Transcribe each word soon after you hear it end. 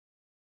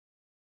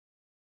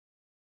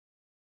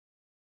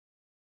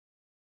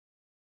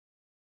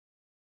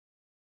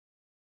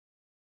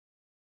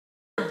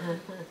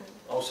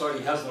Oh, sorry,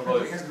 he hasn't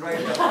arrived. He hasn't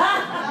arrived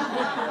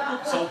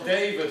yet. So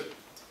David,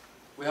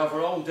 we have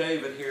our own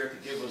David here to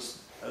give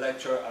us a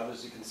lecture, and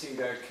as you can see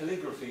there,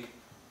 calligraphy,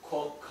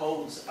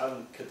 codes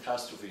and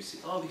catastrophes. See,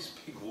 all these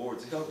big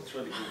words, you know, it's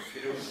really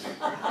confusing me.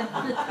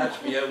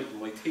 Catch me out,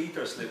 and my teeth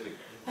are slipping.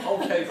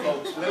 Okay,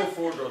 folks, without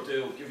further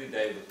ado, I'll give you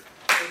David.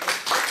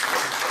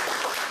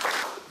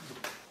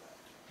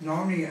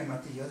 Normally I'm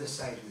at the other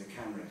side of the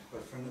camera,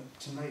 but for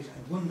tonight,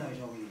 and one night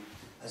only,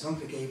 as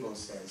Uncle Gable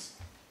says,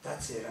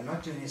 that's it. I'm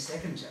not doing a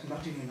second, I'm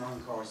not doing an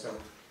encore, so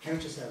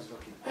count yourselves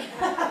lucky.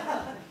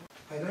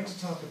 I'd like to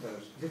talk about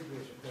a little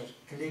bit about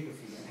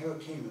calligraphy and how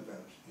it came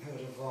about and how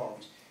it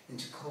evolved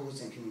into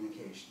codes and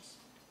communications.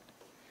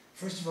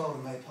 First of all,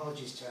 my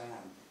apologies to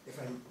Anne if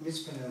I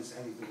mispronounce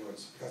any of the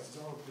words, because it's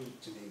all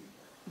Greek to me.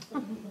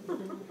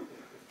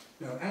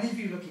 Now, any of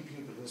you lucky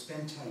people who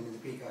spend time in the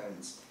Greek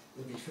islands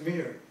will be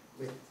familiar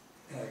with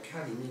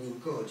Calli,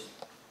 meaning good.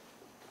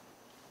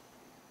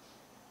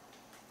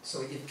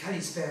 So you have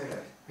Kalispera,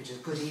 which is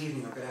good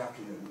evening or good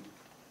afternoon.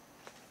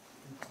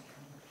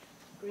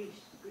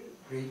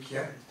 Greek,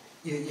 yeah.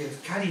 You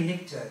have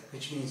Kallinikta,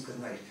 which means good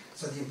night.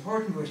 So the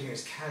important word here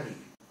is Calli.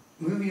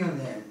 Moving on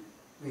then,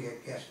 we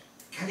get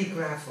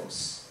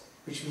calligraphos,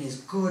 which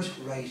means good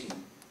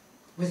writing,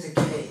 with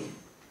a K.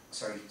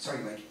 Sorry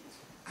Mike.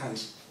 And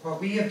what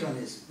we have done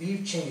is,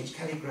 we've changed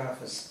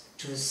calligraphos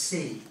to a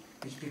C,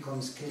 which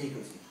becomes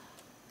calligraphy.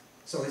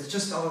 So it's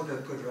just all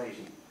about good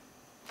writing.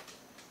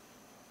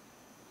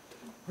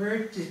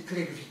 Where did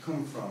calligraphy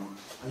come from,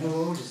 and how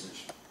old is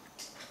it?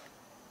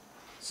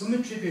 Some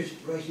attribute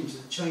writing to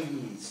the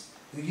Chinese,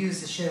 who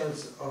used the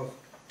shells of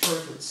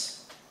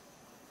turtles,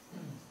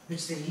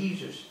 which they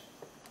heated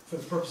for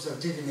the purpose of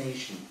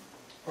divination,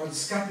 or the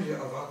scapula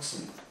of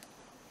oxen.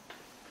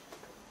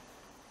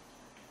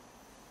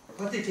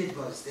 What they did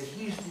was, they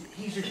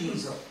heated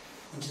these up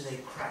until they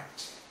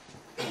cracked.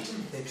 And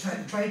they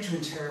tried to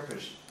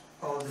interpret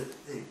all the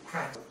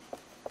crack.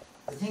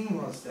 The thing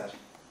was that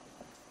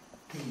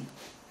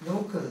the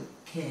local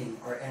king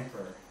or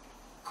emperor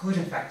could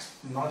in fact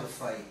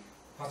modify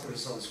what the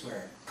results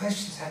were.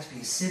 Questions had to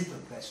be a simple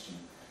question,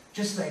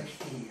 just like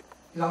the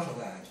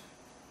lotto ad,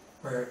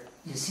 where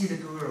you see the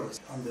gurus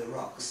on the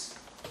rocks,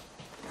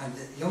 and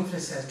the young fella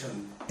says to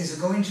him, "Is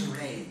it going to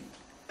rain?"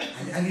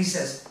 And he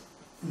says,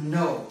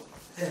 "No."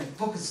 Then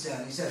buckets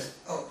down, he says,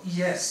 "Oh,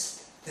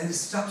 yes." Then it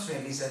stops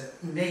raining, he said,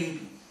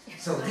 "Maybe."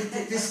 So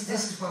this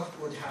is what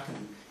would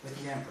happen with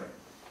the emperor.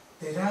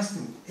 They'd ask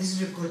him, "Is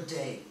it a good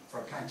day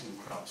for planting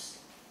crops?"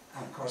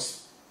 And of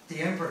course, the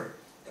emperor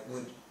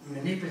would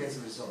manipulate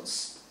the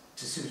results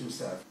to suit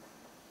himself.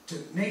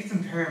 To make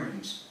them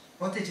permanent,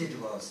 what they did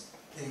was,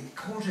 they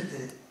coated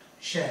the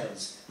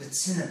shells with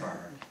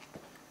cinnabar.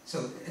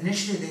 So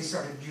initially they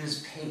started to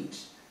use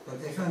paint,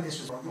 but they found this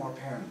was more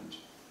permanent.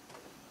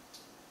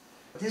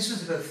 This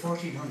was about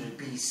 1400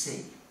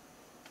 BC.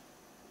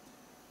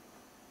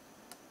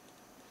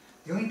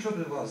 The only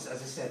trouble was,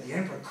 as I said, the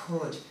emperor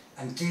could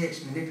and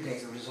did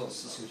manipulate the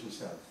results to suit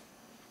himself.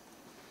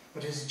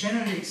 But it is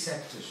generally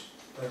accepted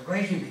that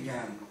writing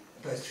began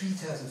about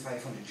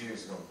 3,500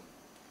 years ago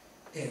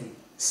in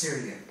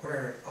Syria,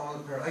 where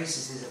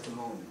ISIS is at the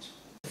moment.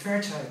 The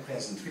Fertile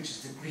Crescent, which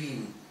is the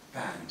green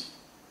band.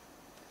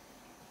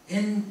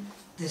 In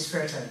this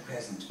Fertile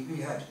Crescent,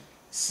 we had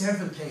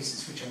several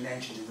places which are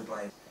mentioned in the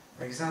Bible.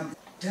 For example,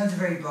 down at the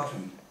very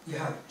bottom, you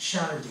have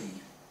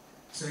Chaldee.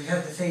 So you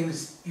have the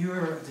famous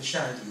Ur of the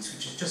Chaldees,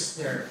 which is just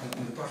there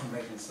on the bottom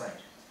right-hand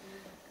side.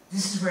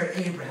 This is where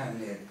Abraham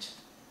lived,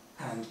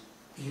 and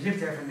he lived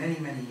there for many,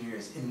 many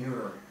years in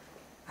Ur,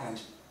 and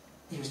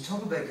he was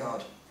told by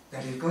God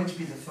that he was going to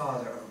be the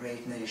father of a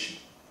great nation.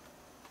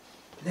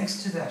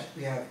 Next to that,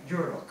 we have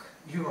Uruk,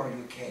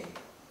 U-R-U-K,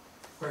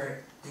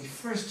 where the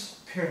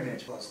first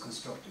pyramid was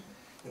constructed.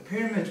 The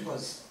pyramid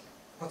was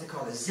what they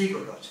call a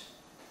ziggurat.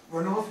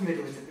 We're not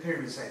familiar with the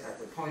pyramids like that,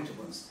 the pointed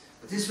ones,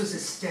 but this was a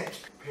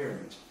stepped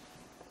pyramid.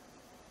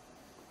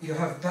 You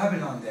have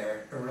Babylon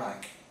there,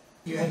 Iraq.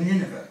 You had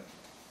Nineveh.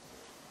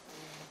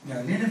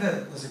 Now,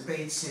 Nineveh was a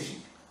great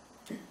city,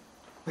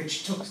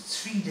 which took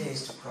 3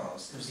 days to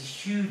cross. It was a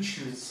huge,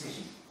 huge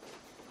city.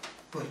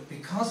 But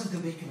because of the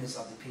wickedness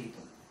of the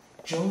people,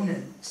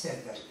 Jonah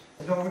said that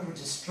the Lord would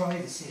destroy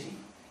the city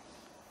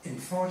in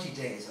 40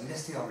 days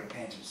unless they all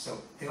repented.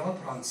 So they all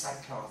put on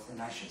sackcloth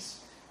and ashes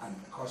and,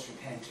 of course,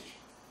 repented.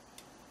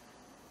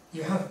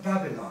 You have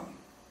Babylon.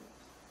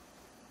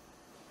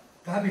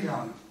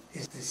 Babylon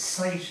is the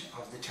site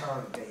of the Tower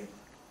of Babel,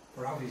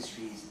 for obvious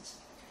reasons.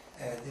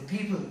 The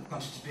people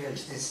wanted to build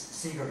this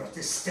ziggurat,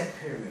 this step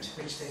pyramid,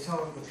 which they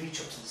thought would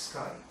reach up to the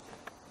sky.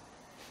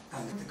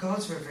 And the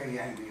gods were very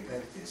angry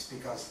about this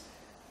because,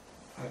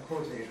 I'll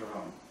quote later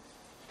on,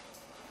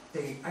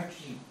 they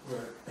actually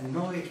were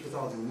annoyed with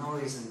all the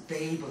noise and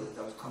babel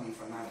that was coming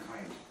from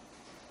mankind.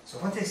 So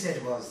what they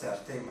said was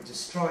that they would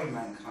destroy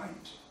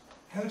mankind.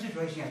 How did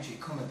writing actually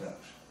come about?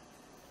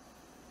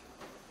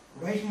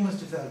 Writing was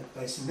developed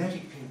by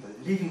Semitic people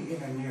living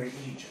in or near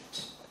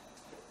Egypt,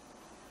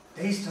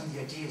 based on the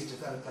ideas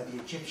developed by the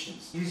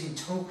Egyptians, using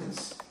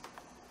tokens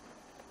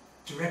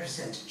to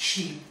represent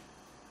sheep.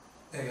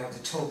 There you have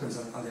the tokens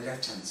on the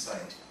left-hand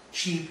side.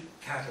 Sheep,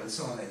 cattle, and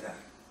so on like that.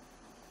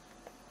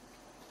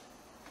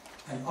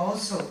 And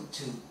also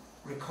to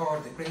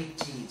record the great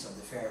deeds of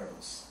the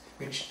pharaohs,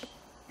 which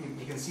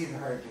you can see the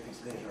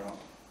hieroglyphics later on.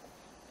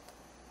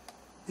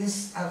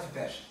 This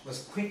alphabet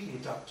was quickly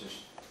adopted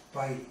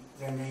by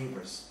their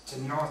neighbours to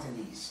the north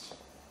and east,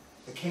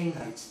 the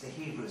Canaanites, the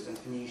Hebrews and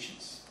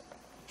Phoenicians,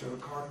 to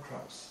record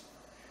crops.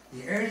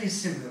 The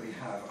earliest symbol that we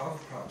have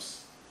of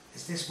crops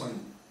is this one.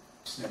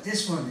 Now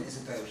this one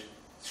is about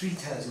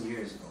 3,000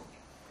 years ago.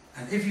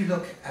 And if you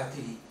look at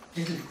the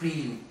little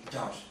green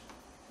dot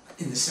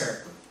in the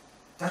circle,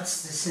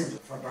 that's the symbol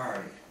for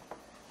barley.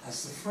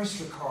 That's the first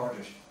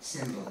recorded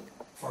symbol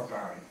for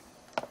barley.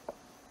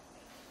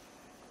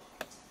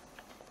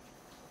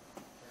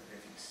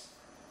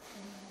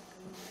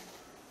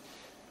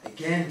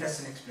 Again, that's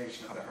an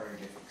explanation of the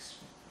hieroglyphics.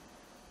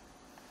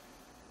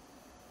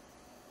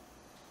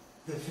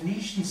 The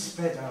Phoenicians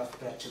spread the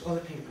alphabet to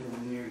other people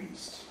in the Near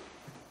East.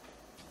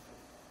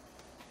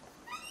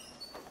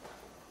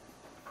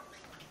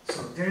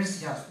 So there's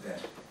the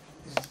alphabet.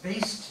 It's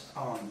based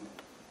on,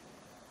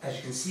 as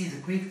you can see,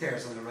 the Greek there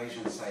is on the right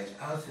hand side,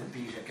 alpha,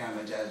 beta,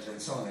 gamma, delta,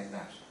 and so on like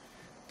that.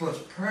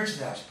 But prior to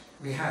that,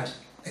 we had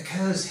a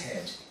cow's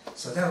head.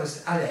 So that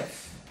was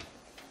aleph,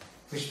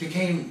 which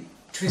became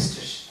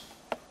twisted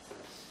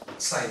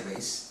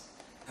sideways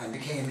and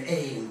became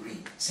A in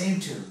Greek. Same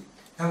tune.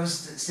 That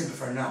was the symbol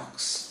for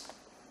Nox.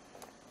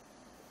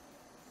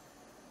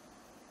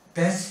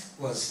 Bet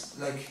was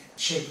like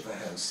shape of a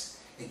house.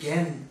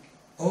 Again,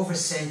 over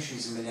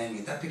centuries and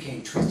millennia, that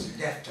became twisted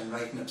left and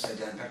right and upside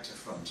down back to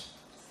front.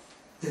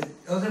 The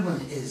other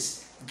one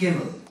is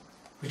Gimel,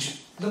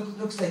 which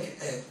looks like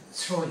a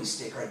throwing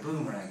stick or a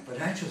boomerang, but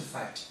in actual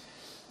fact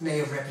may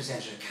have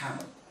represented a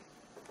camel.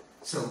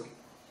 So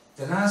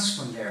the last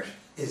one there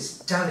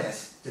is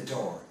Tallaght, the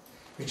door,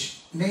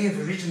 which may have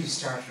originally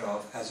started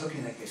off as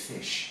looking like a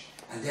fish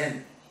and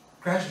then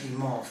gradually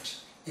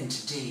morphed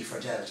into D for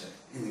delta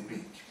in the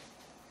Greek.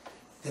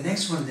 The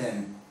next one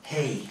then,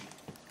 Hey,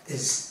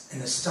 is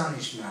an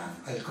astonished man.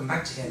 I'll come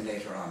back to him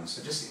later on,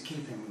 so just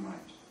keep him in mind.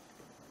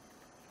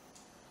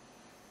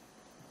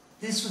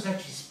 This was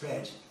actually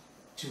spread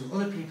to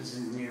other peoples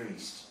in the Near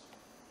East,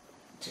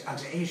 and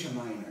to Asia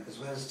Minor, as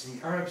well as to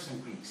the Arabs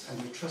and Greeks and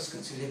the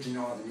Etruscans who lived in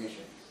northern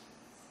Italy,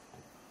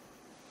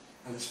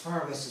 and as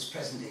far west as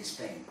present-day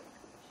Spain.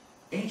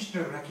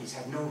 Ancient Iraqis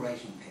had no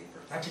writing paper.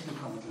 That didn't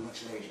come until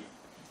much later,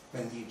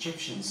 when the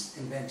Egyptians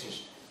invented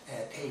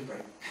paper,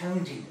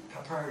 pounding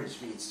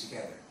papyrus reeds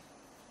together.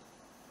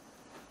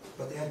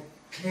 But they had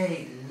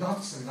clay,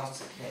 lots and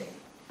lots of clay,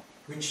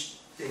 which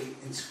they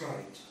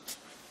inscribed.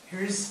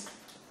 Here's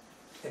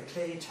a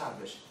clay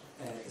tablet.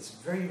 It's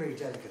very, very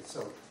delicate,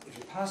 so if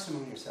you pass it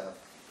among yourself,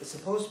 it's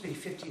supposed to be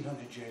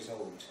 1,500 years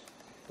old.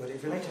 But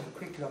if you'd like to have a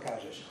quick look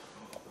at it,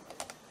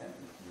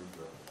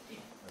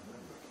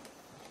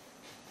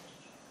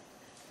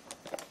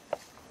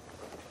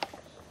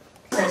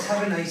 it says,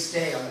 have a nice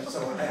day on it,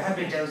 so I have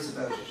my doubts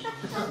about it.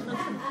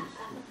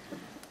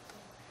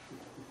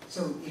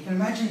 So you can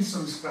imagine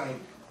some scribe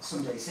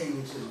someday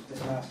saying to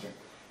the master,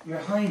 Your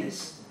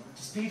Highness,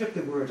 to speed up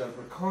the word of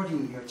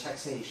recording your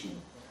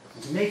taxation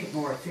and to make it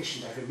more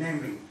efficient at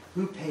remembering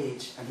who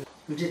paid and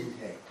who didn't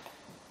pay.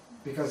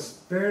 Because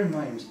bear in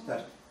mind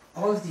that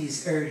all of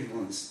these early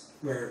ones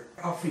were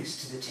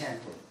offerings to the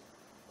temple.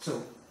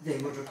 So they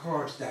would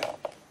record that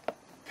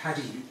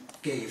Paddy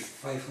gave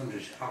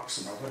 500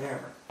 oxen or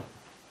whatever.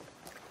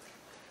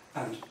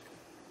 And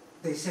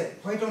they said,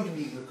 why don't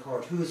we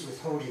record who is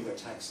withholding their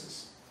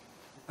taxes?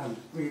 And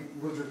we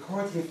would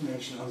record the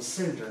information on a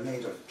cylinder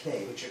made of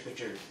clay, which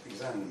you're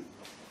examining,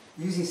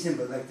 using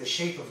symbols like the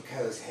shape of a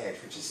cow's head,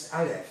 which is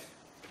aleph,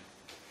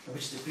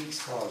 which the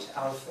Greeks called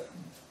alpha,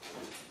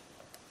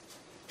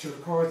 to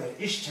record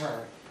that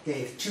Ishtar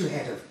gave 2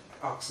 head of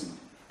oxen,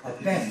 or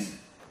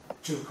Beth,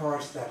 to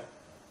record that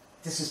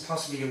this is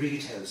possibly a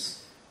reed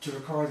house, to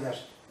record that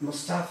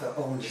Mustafa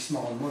owned a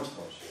small mud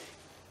hut,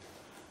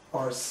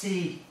 or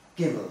C.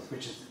 Gimel,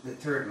 which is the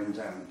third one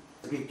down,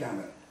 the Greek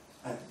gamma,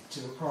 and to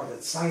record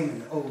that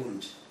Simon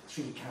owned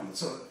 3 camels.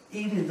 So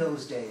even in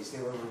those days,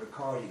 they were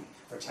recording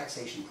for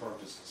taxation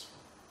purposes.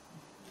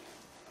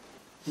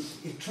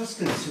 The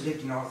Etruscans who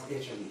lived in North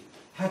Italy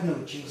had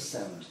no G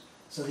sound,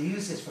 so they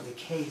used this for the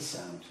K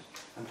sound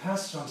and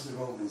passed it on to the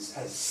Romans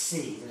as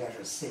C, the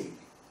letter C,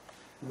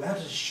 who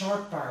added a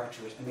short bar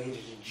to it and made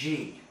it a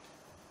G.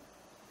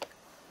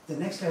 The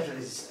next letter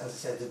is, as I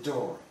said, the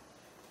door,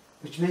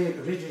 which may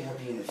originally have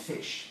been a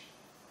fish.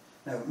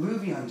 Now,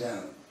 moving on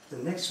down, the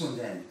next one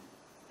then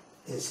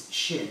is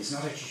shin. It's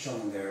not actually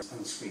shown there on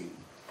the screen,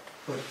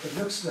 but it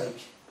looks like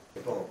a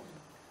bow.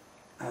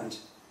 And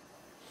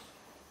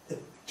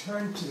it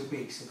turned to the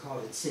Greeks who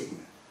called it sigma.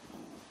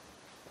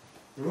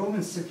 The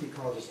Romans simply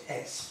called it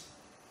S.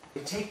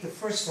 You take the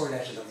first 4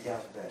 letters of the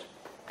alphabet,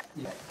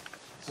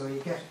 so you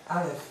get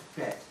aleph,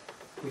 bet,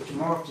 which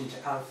morphed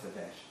into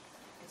alphabet.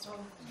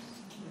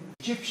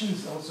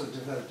 Egyptians also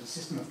developed a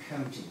system of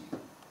counting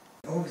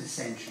over the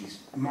centuries,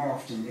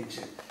 morphed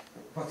into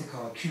what they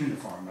call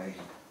cuneiform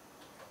writing.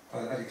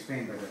 I'll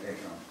explain about that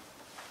later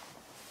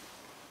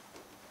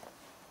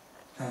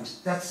on. And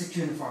that's the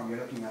cuneiform you're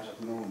looking at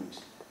the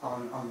moment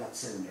on that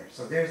cylinder.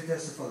 So there's the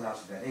full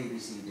alphabet, A, B,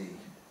 C, D.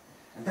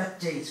 And that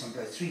dates from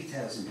about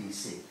 3000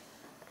 BC.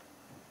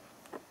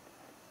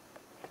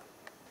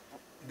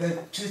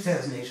 About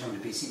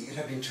 2800 BC, it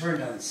had been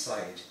turned on its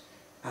side,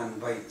 and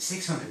by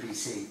 600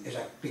 BC, it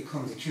had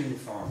become the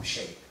cuneiform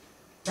shape.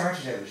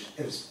 Started out,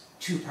 it was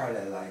two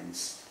parallel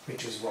lines,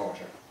 which was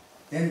water.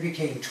 Then it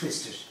became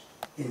twisted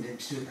into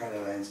two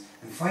parallel lines,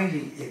 and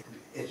finally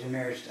it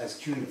emerged as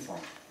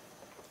cuneiform.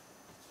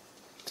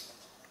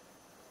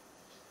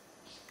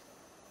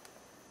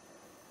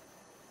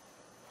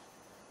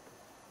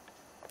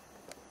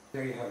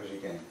 There you have it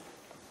again.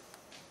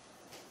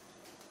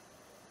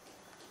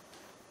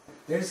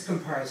 There's a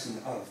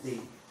comparison of the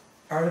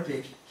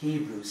Arabic,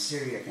 Hebrew,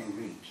 Syriac and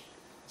Greek.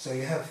 So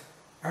you have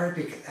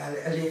Arabic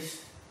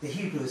alif, the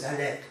Hebrew is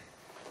alep,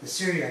 the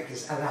Syriac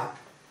is alap,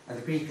 and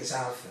the Greek is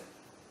alpha.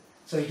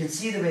 So you can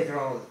see the way they're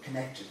all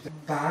connected.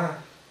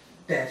 Ba,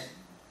 bet,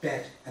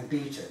 and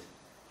beta.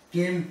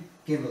 Gim,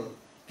 gimel,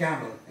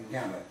 gamel, and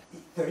gamma.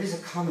 There is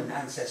a common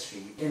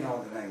ancestry in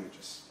all the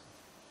languages.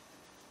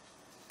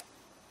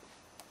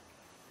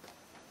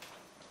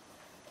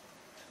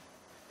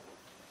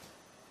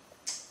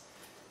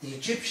 The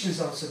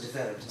Egyptians also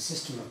developed a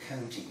system of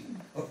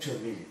counting up to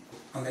 1 million.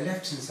 On the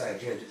left-hand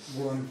side, you had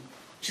 1,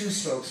 2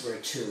 strokes were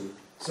 2,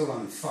 so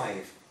on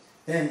 5.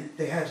 Then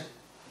they had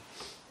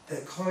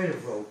a coil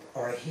of rope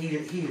or a heel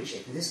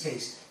shape. In this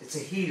case, it's a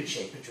heel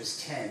shape, which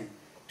was 10,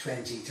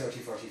 20, 30,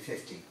 40,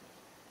 50.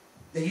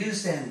 They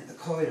used then a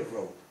coil of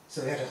rope. So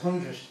they had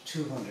 100,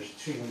 200,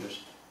 300,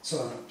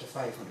 so on up to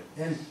 500.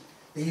 Then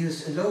they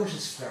used a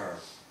lotus flower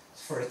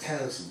for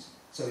 1,000.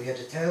 So we had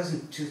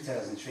 1,000,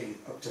 2,000, 3,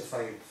 up to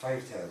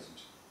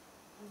 5,000.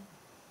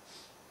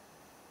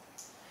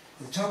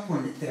 The top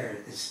one there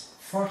is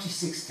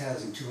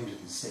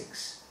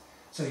 46,206.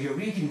 So you're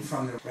reading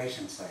from the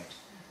right-hand side.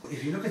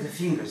 If you look at the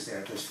fingers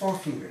there, there's 4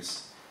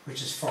 fingers,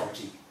 which is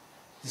 40.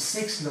 The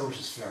 6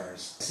 lotus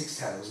flowers,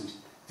 6,000.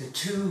 The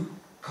 2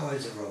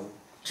 coils of rope,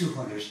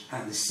 200,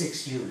 and the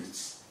 6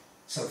 units.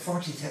 So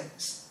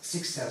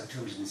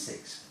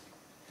 46,206.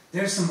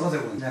 There's some other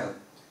ones now.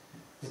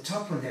 The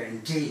top one there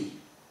in D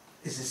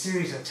is a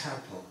series of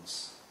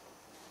tadpoles,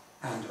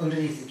 and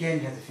underneath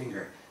again you have the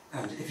finger,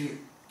 and if you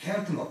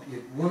count them up, you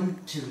have 1,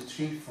 2,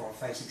 3, 4,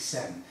 5, 6,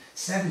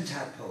 7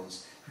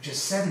 tadpoles, which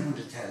is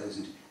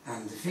 700,000,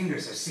 and the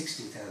fingers are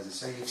 60,000,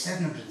 so you have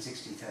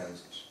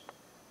 760,000.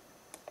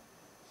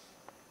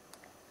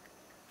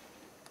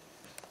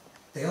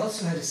 They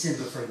also had a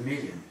symbol for 1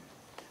 million,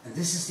 and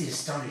this is the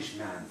astonished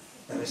man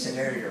that I said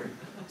earlier.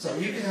 So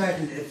you can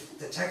imagine if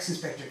the tax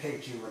inspector came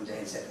to you one day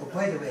and said, oh,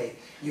 by the way,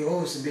 you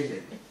owe us 1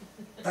 million.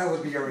 That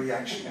would be your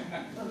reaction.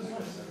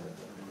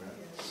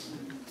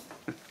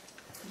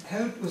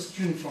 How was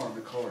cuneiform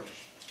recorded?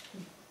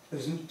 It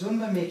was done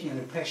by making an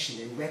impression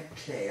in wet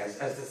clay, as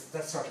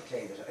that sort of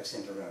clay that I've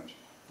sent around,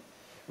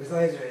 with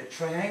either a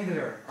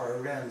triangular or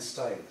a round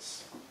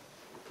stylus,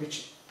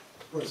 which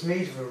was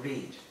made of a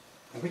reed,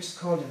 and which is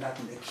called in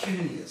Latin a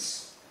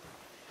cuneus.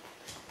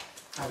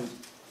 And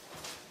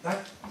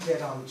that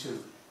led on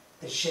to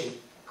a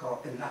shape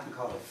called, in Latin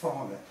called a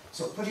forma.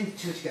 So putting the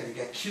two together, you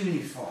get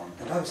cuneiform,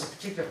 and that was a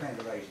particular kind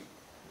of writing.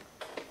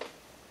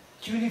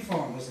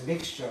 Cuneiform was a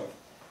mixture of,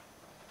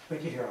 where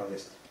did you hear all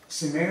this?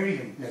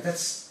 Sumerian, now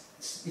that's,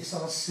 you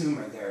saw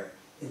Sumer there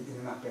in the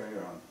map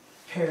earlier on.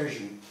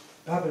 Persian,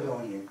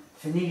 Babylonian,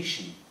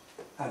 Phoenician,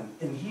 and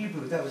in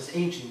Hebrew that was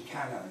ancient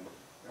Canaan,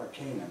 or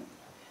Canaan,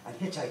 and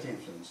Hittite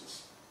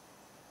influences.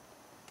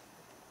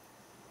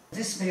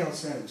 This may all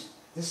sound,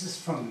 this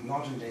is from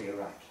modern day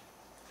Iraq.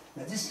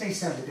 Now this may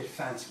sound a bit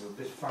fanciful, a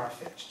bit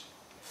far-fetched,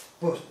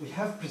 but we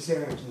have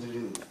preserved in the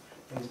Louvre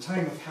from the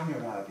time of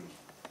Hammurabi,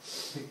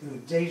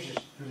 who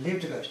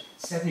lived about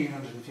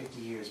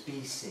 1750 years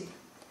BC.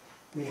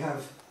 We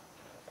have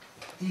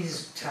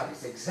these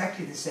tablets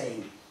exactly the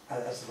same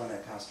as the one I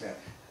passed around.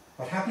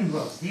 What happened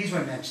was these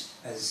were meant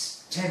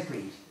as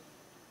temporary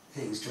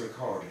things to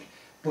record it,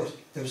 but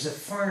there was a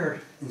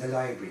fire in the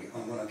library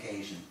on one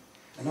occasion,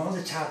 and all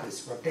the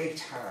tablets were baked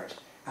hard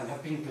and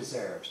have been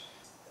preserved.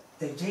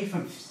 They date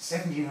from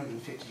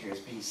 1750 years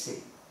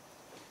BC,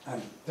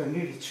 and there are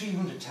nearly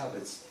 300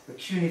 tablets with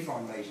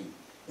cuneiform writing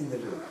in the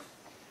Louvre.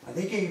 And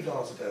they gave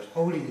laws about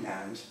holding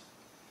land,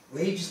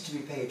 wages to be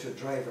paid to a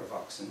driver of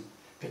oxen,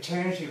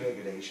 paternity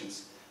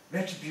regulations,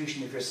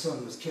 retribution if your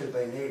son was killed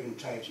by a neighbouring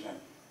tribesman.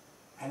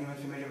 Anyone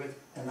familiar with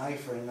an eye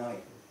for an eye?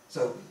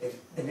 So if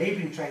a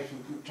neighbouring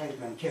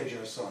tribesman killed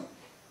your son,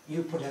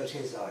 you put out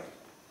his eye.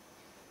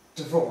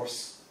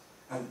 Divorce,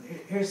 and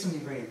here's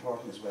something very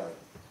important as well.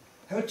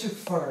 How to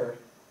fire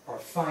or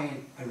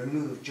fine and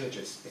remove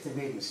judges if they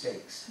made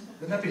mistakes.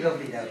 Wouldn't that be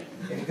lovely now,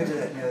 if you could do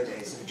that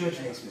nowadays? If a judge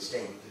makes a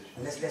mistake,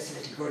 and let's let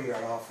it go to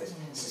your office,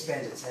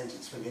 suspended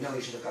sentence, when you know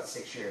you should have got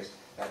 6 years,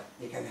 that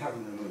you can have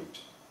him removed.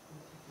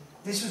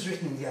 This was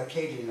written in the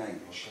Akkadian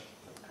language.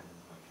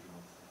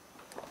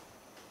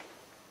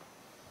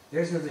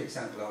 There's another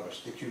example of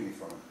it, the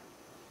cuneiform.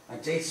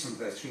 and dates from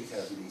about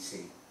 3000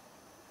 BC.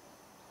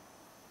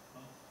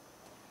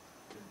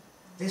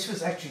 This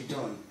was actually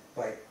done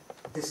by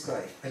this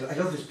guy. I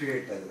love his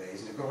beard, by the way,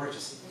 isn't it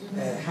gorgeous?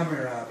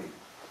 Hammurabi.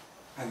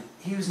 And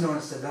he was known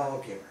as the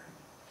lawgiver.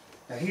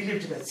 Now, he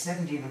lived about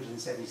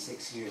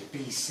 1776 years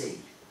BC,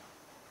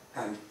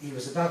 and he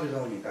was a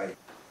Babylonian guy.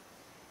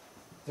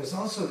 There's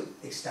also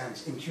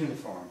extant in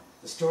cuneiform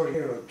the story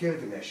hero of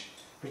Gilgamesh,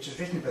 which was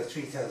written about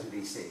 3000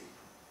 BC.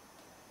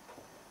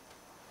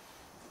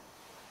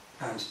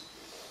 And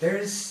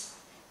there's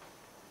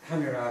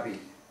Hammurabi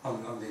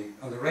on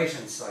the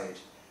right-hand side,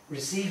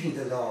 receiving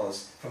the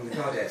laws from the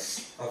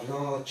goddess of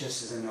law,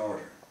 justice and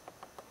order.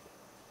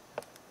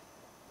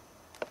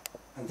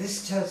 And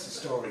this tells the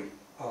story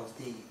of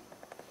the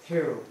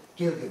hero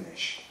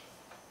Gilgamesh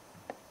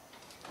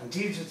and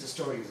deals with the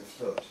story of the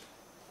flood.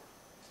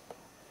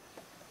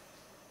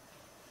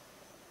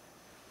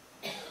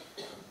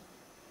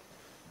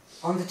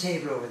 On the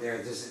table over there,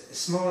 there's a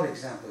small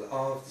example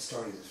of the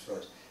story of the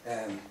flood.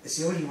 It's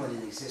the only one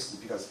in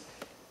existence because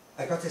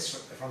I got this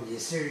from the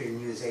Assyrian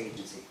News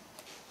Agency,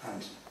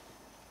 and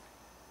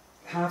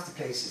half the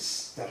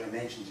places that are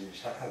mentioned in it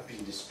have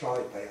been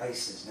destroyed by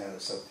ISIS now,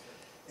 so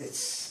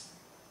it's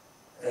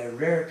a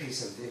rare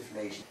piece of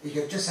information. You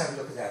can just have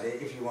a look at that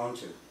if you want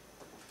to.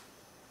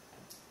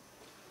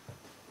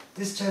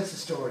 This tells the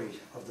story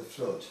of the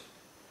flood.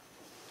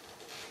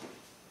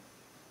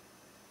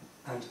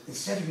 And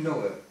instead of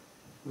Noah,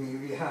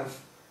 we have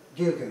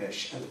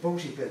Gilgamesh and the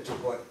boat he built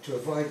to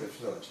avoid the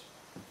flood.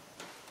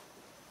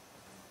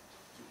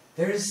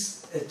 There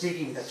is a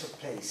digging that took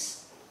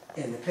place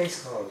in a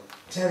place called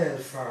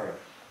Tallaght,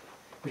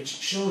 which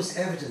shows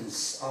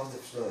evidence of the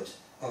flood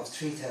of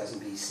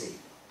 3000 BC.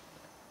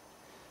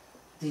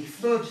 The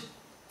flood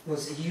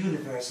was a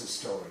universal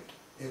story.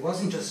 It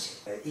wasn't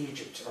just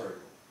Egypt or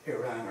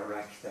Iran,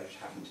 Iraq that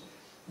happened.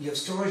 You have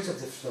stories of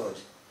the flood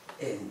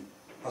in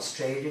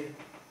Australia,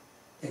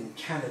 in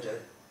Canada,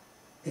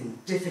 in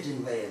Dyfed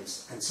in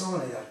Wales, and so on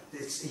like that.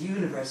 It's a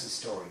universal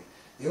story.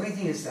 The only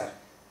thing is that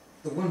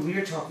the one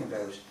we're talking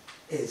about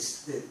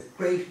is the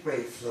great,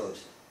 great flood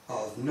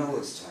of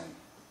Noah's time.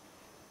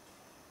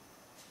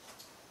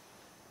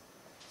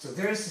 So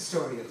there's the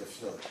story of the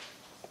flood.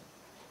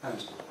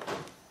 And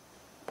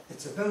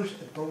it's about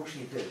a boat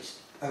he built.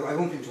 I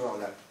won't go into all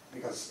that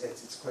because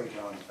it's quite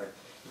long. In fact,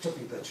 it took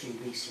me about 3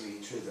 weeks to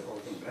read through the whole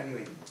thing. But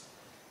anyway,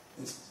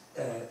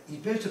 he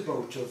built a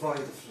boat to avoid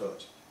the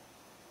flood,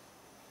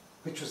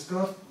 which was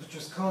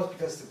called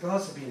because the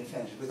gods had been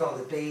offended with all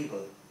the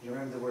Babel. You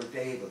remember the word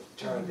Babel,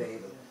 the Tower of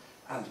Babel,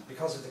 and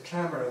because of the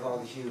clamour of all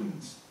the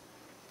humans.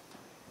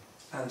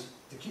 And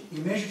he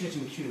measured it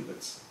in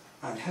cubits,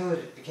 and how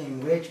it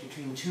became wedged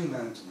between two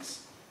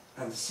mountains.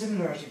 And the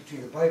similarity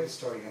between the Bible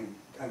story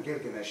and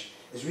Gilgamesh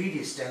is really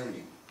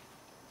astounding.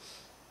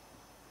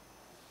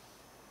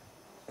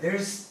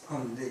 There's,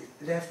 on the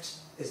left,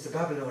 is the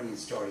Babylonian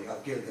story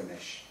of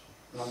Gilgamesh,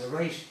 and on the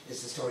right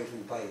is the story from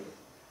the Bible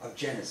of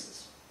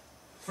Genesis.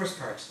 First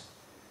part: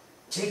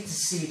 take the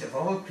seed of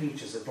all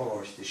creatures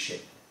aboard the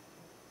ship,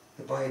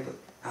 the Bible,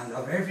 and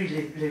of every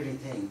living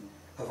thing,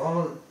 of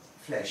all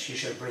flesh you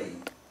shall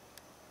bring.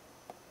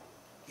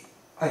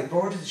 I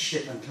boarded the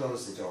ship and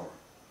closed the door.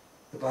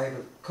 The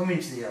Bible, come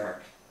into the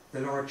ark,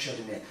 the Lord shut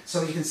him in.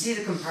 So you can see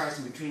the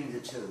comparison between the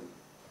two.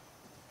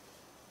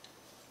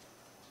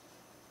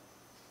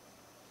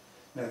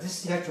 Now this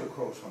is the actual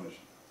quote from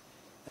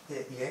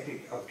it, the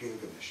Epic of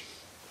Gilgamesh.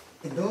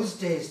 In those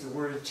days the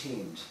world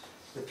teemed,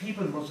 the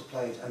people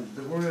multiplied, and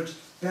the world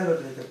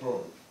bellowed like a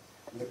bull.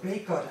 And the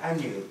great god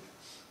Anu,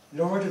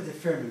 Lord of the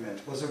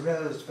firmament, was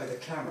aroused by the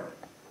clamour.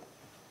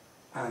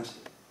 And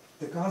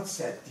the god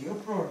said, the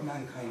uproar of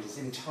mankind is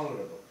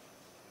intolerable,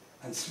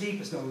 and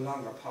sleep is no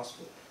longer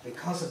possible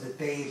because of the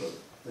Babel,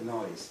 the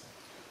noise.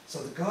 So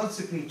the gods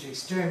agreed to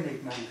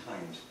exterminate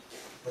mankind,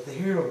 but the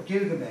hero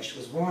Gilgamesh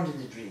was warned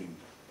in a dream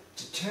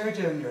to tear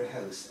down your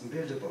house and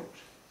build a boat.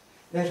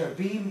 Let her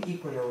beam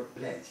equal her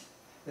length.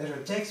 Let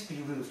her decks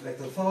be roofed like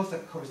the vault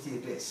that covers the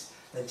abyss.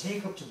 Then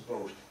take up to the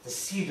boat the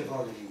seed of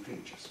all living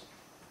creatures.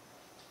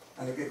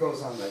 And it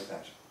goes on like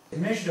that. It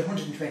measured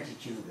 120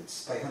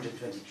 cubits by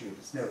 120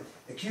 cubits. Now,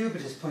 a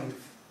cubit is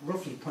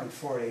roughly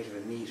 0.48 of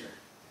a metre.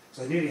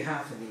 So nearly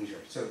half a metre.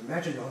 So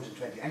imagine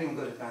 120. Anyone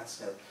good at maths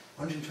now?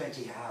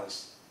 120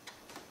 halves.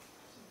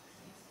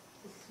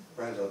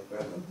 Well done,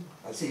 well done.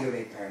 I'll see you at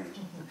 8 parent.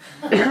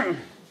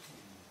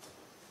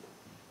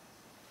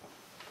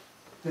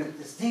 Now,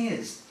 the thing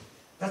is,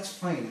 that's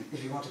fine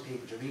if you wanted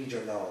people to read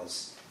your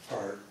laws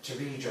or to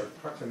read your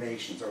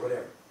proclamations or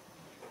whatever.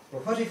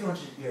 But what if you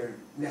wanted your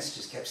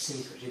messages kept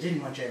secret? You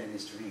didn't want your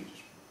enemies to read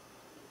it.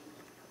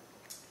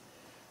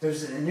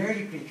 There's an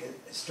early Greek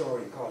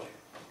historian called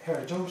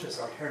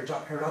Herodotus,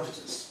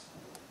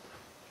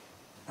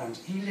 and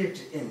he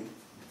lived in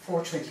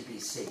 420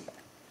 BC.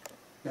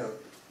 Now,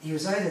 he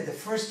was either the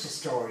first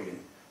historian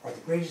or the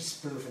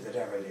greatest spoofer that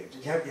ever lived.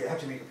 You have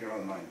to make up your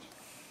own mind.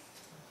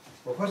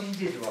 But what he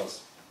did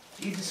was,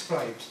 he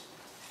described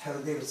how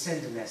they would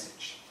send a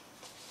message.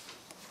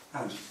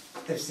 And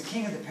there's the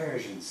king of the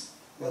Persians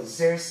well,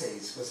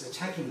 Xerxes was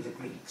attacking the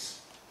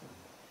Greeks,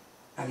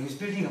 and he was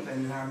building up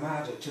an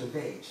armada to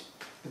invade.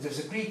 But there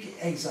was a Greek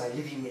exile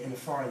living in a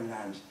foreign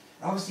land.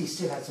 Obviously, he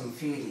still had some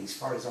feelings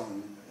for his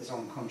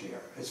own country,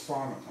 or his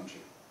former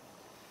country.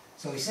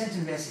 So he sent a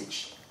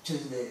message to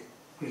the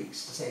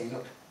Greeks to say,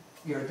 look,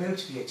 you're about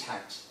to be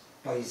attacked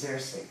by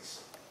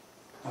Xerxes.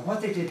 And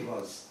what they did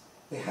was,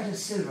 they had a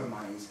silver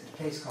mines at a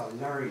place called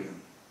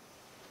Laurium,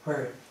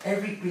 where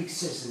every Greek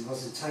citizen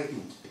was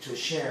entitled to a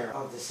share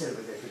of the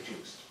silver they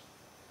produced.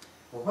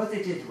 But what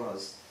they did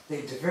was,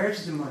 they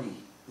diverted the money,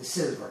 the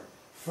silver,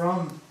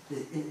 from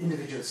the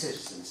individual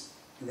citizens,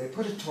 and they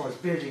put it towards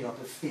building up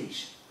a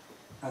fleet.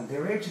 And they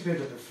were able to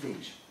build up a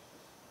fleet,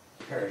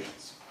 the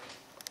Persians.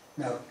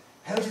 Now,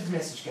 how did the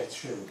message get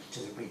through to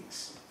the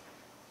Greeks?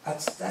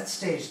 At that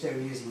stage, they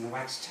were using a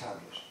wax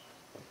tablet.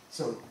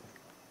 So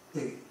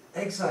the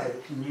exile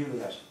knew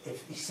that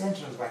if he sent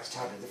it on the wax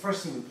tablet, the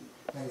first thing,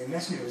 when the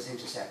messenger was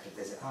intercepted,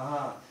 they said,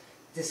 ah,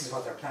 this is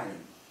what they're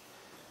planning.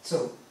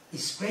 So he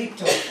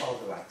scraped off all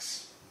the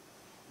wax,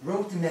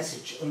 wrote the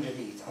message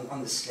underneath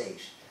on the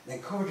slate,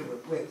 then covered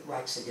it with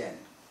wax again.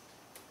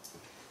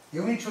 The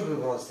only trouble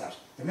was that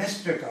the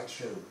messenger got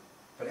through,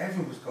 but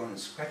everyone was going and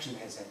scratching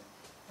their head saying,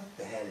 what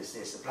the hell is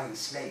this, a blank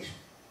slate?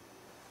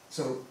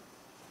 So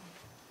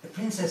the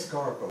Princess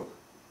Gorgo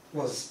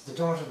was the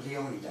daughter of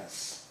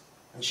Leonidas,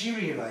 and she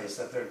realised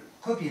that there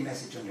could be a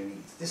message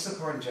underneath. This is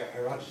according to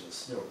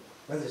Herodotus,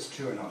 whether it's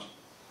true or not.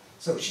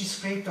 So she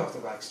scraped off the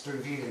wax to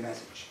reveal the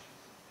message,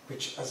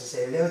 which, as I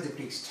say, allowed the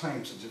Greeks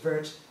time to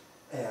divert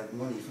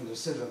money from their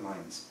silver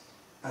mines,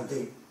 and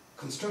they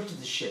constructed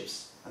the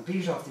ships and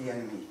beat off the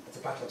enemy at the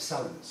Battle of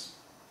Salamis.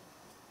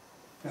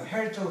 Now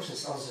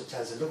Herodotus also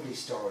tells a lovely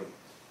story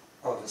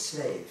of a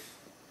slave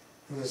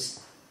who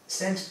was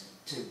sent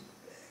to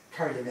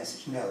carry the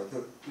message. Now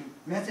the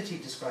method he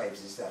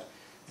describes is that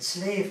the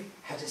slave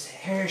had his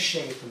hair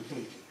shaved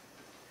completely,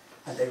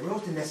 and they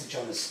wrote the message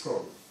on his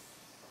skull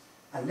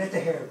and let the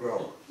hair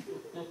grow.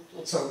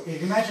 So you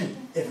can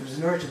imagine if it was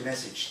an urgent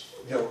message,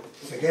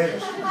 forget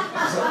it. So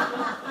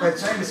by the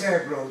time his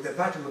hair grew, the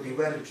battle would be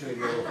well and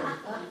truly over.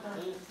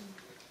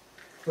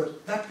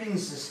 But that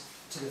brings us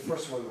to the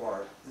First World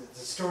War, the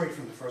story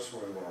from the First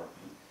World War.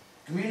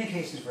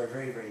 Communications were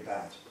very, very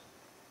bad.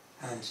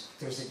 And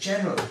there was a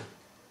general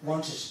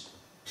wanted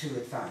to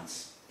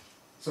advance.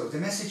 So the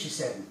message he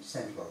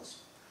sent was,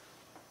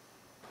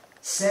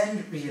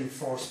 send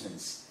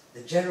reinforcements,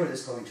 the general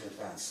is going to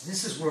advance.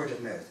 This is word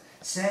of mouth.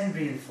 Send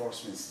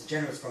reinforcements, the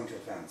general is going to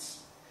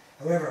advance.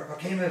 However, what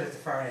came out at the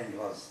far end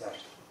was that,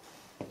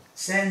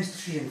 send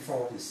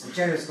reinforcements, the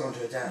general is going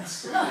to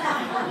advance.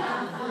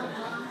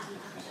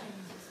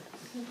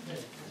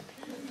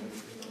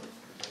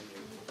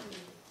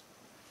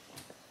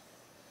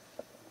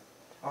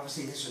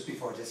 Obviously, this was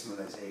before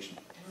dissemination.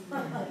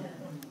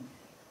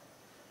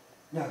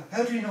 Now,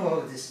 how do we know all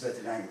of this about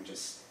the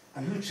languages?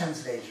 And who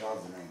translated all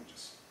the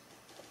languages?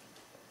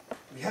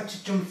 We have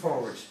to jump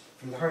forward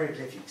from the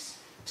hieroglyphics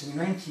to the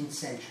 19th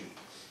century,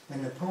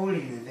 when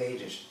Napoleon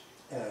invaded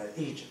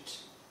Egypt.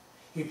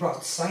 He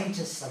brought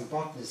scientists and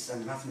botanists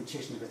and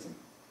mathematicians with him.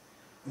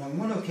 And on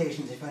one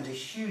occasion they found a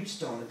huge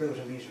stone about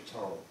a metre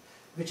tall,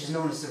 which is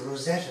known as the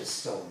Rosetta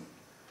Stone,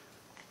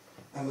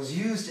 and was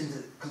used in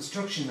the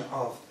construction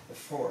of a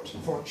fort,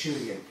 Fort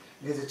Julian,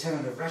 near the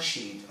town of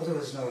Rashid,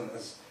 otherwise known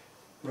as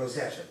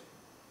Rosetta.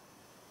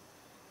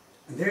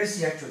 And there's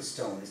the actual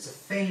stone. It's a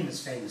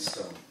famous, famous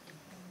stone.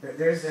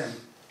 There's a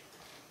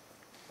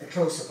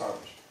close-up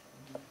of it.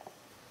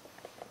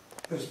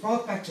 It was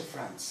brought back to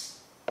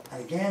France,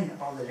 and again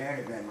all the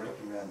learned men were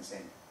looking around and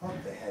saying,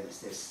 what the hell is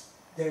this?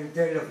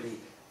 They're lovely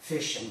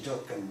fish and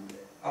duck and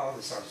all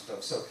this sort of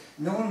stuff. So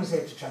no one was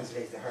able to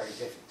translate the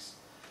hieroglyphics.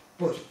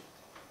 But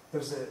there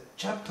was a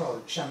chap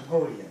called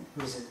Champollion,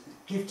 who was a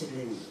gifted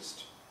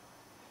linguist,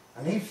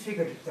 and he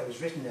figured that it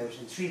was written out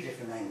in 3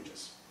 different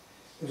languages.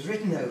 It was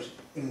written out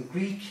in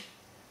Greek,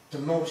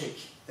 Demotic,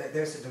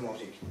 there's the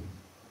Demotic,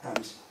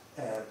 and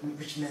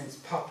which means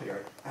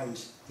popular, and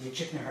the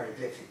Egyptian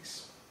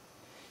hieroglyphics.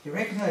 He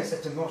recognised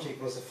that Demotic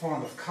was a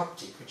form of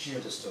Coptic, which he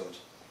understood,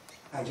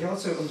 and he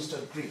also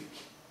understood Greek.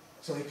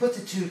 So he put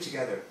the two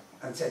together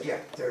and said, yeah,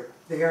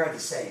 they are the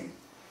same.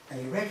 And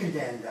he reckoned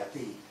then that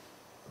the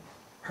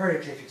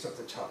hieroglyphics up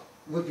the top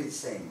would be the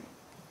same.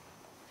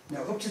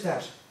 Now, up to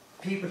that,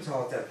 people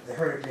thought that the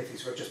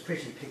hieroglyphics were just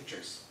pretty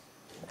pictures.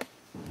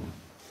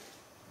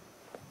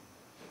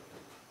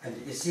 And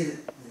you see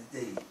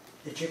the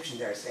Egyptian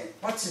there saying,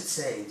 what's it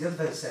saying? The other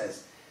fellow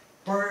says,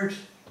 bird,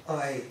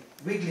 eye,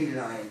 wiggly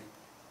line,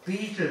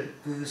 beetle,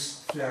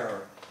 goose,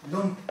 flower,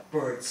 lump,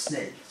 bird,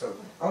 snake. So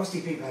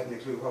obviously people hadn't a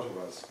clue what it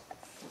was.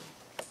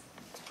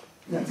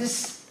 Now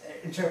this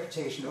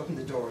interpretation opened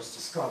the doors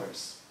to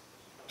scholars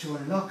to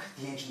unlock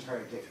the ancient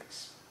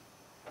hieroglyphics.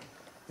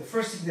 The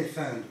first thing they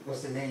found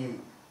was the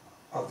name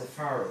of the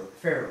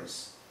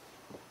pharaohs.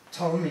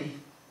 Ptolemy,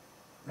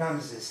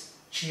 Ramses,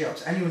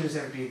 Cheops. Anyone who's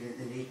ever been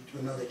in Egypt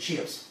will know the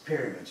Cheops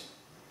pyramid.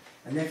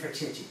 And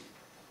Nefertiti.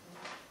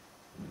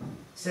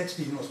 Said to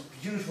be the most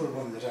beautiful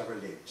woman that ever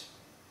lived.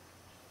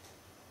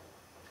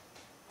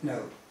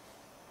 Now,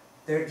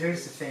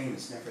 there's the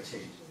famous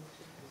Nefertiti.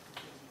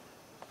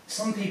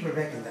 Some people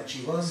reckon that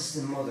she was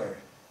the mother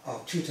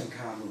of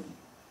Tutankhamun.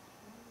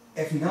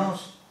 If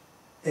not,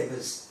 it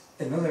was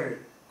another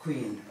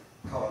queen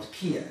called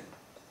Kia,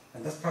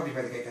 and that's probably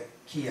where they get the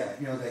Kia,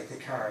 you know, like the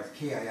car,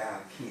 Kia.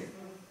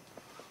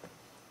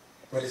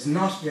 But it's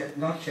not yet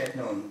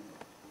known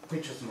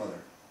which was the mother.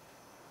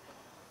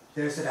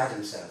 There's the lad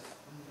himself.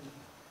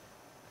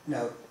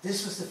 Now,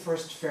 this was the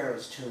first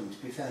pharaoh's tomb to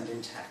be found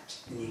intact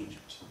in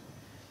Egypt,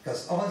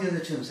 because all the other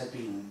tombs had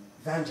been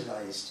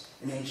vandalized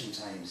in ancient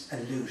times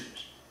and looted.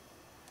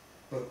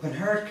 But when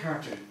Howard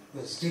Carter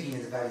was digging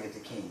in the Valley of the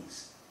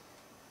Kings,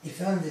 he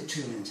found the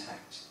tomb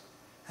intact,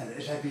 and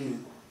it had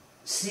been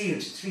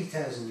sealed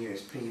 3,000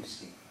 years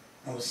previously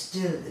and was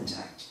still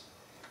intact.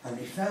 And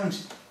he found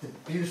the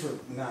beautiful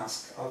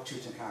mask of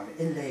Tutankhamun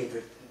inlaid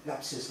with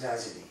lapis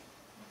lazuli.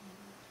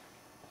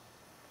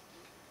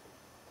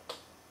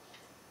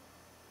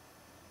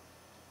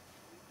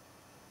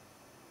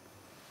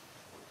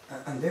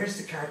 And there's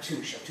the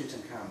cartouche of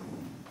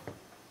Tutankhamun.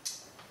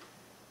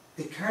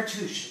 The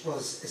cartouche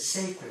was a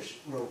sacred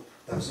rope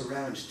that was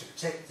around to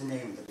protect the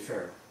name of the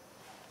pharaoh.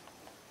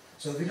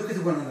 So if you look at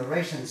the one on the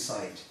right hand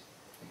side,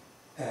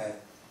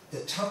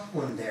 the top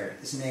one there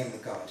is the name of the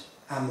god,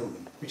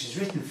 Amun, which is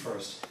written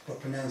first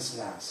but pronounced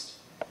last.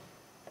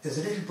 There's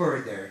a little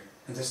bird there,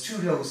 and there's 2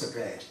 loaves of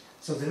bread.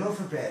 So the loaf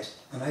of bread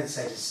on the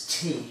outside is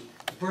T,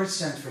 the bird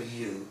stands for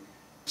U,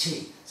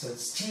 T. So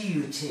it's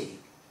T-U-T.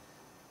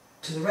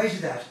 To the right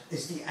of that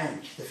is the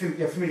Ankh.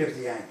 You're familiar with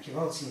the Ankh. You've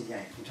all seen the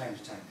Ankh from time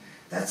to time.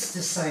 That's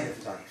the sign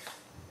of life.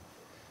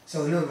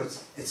 So in other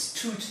words, it's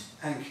Tut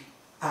Ankh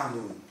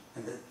Amun,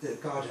 and the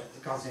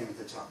god's name at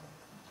the top.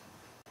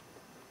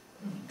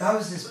 That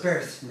was his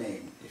birth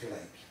name, if you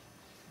like.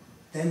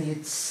 Then he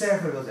had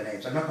several other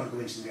names. I'm not going to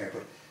go into them here,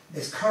 but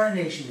his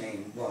coronation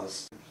name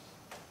was,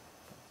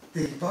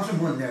 the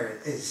bottom one there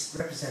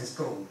represents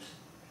gold,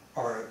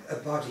 or a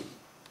body,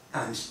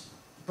 and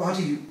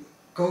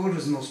gold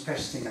was the most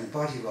precious thing, and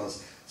body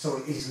was.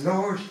 So he's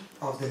Lord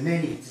of the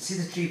many, see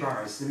the 3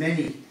 bars, the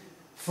many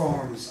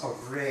forms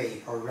of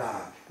Re or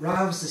Ra.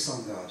 Ra was the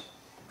sun god,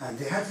 and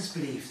they had this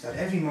belief that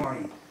every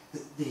morning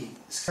the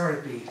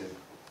scarlet beetle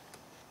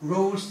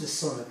rolled the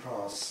sun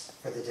across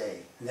for the day,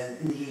 and then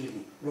in the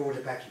evening rolled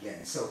it back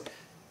again. So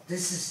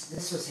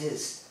this was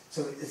his.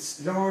 So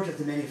it's Lord of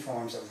the many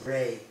forms of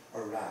Re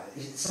or Ra.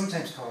 It's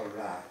sometimes called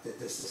Ra,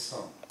 the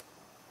sun.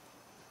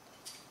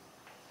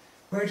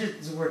 Where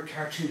did the word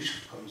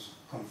cartouche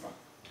come from?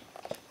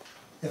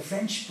 The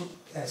French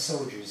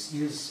soldiers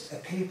used a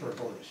paper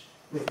bullet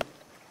with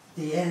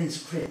the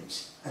ends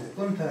crimped, and the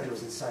gunpowder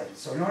was inside it.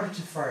 So in order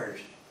to fire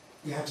it,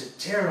 you had to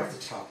tear off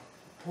the top,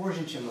 pour it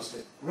into your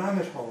musket, ram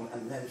it home,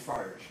 and then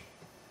fire it.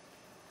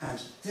 And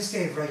this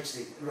gave rise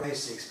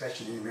to the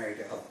expression in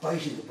America of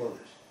biting the bullet.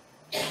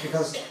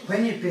 Because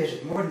when you bit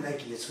it, more than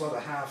likely you'd swallow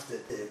half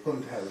the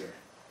gunpowder,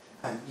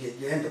 and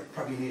you end up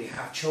probably nearly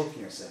half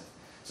choking yourself.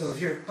 So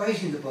if you're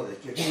biting the bullet,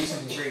 you're doing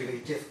something very, very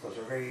difficult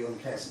or very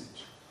unpleasant.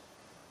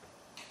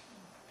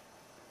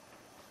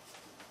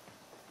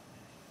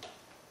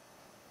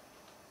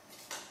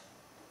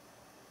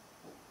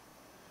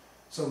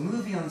 So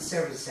moving on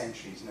several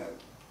centuries now,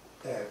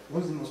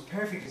 one of the most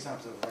perfect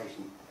examples of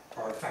writing,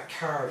 or in fact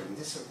carving,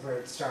 this is where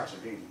it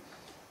started really,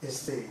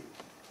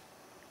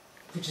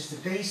 which is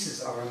the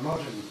basis of our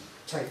modern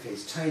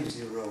typeface, Times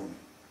New Roman.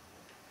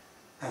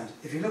 And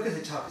if you look at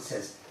the top, it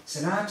says,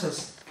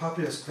 Senatus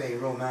Populusque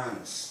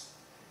Romanus.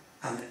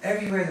 And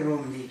everywhere the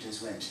Roman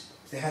legions went,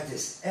 they had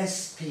this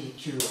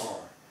SPQR,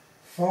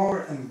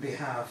 for and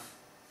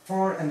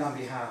on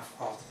behalf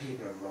of the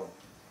people of Rome.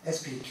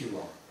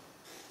 SPQR.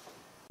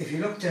 If you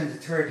look down the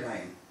 3rd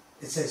line,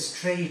 it says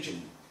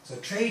Trajan. So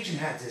Trajan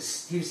had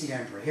this, he was the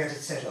emperor, he had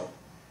it set up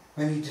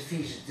when he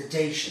defeated the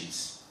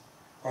Dacians,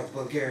 or the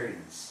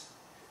Bulgarians.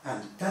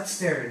 And that's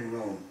there in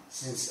Rome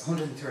since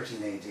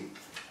 113 AD.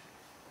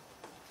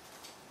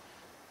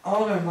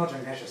 All our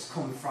modern letters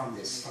come from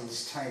this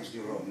Times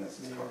New Roman, as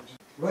it's called.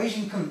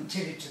 Writing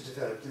continued to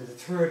develop in the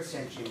 3rd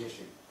century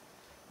initially.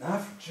 And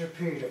after a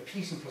period of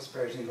peace and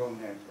prosperity in the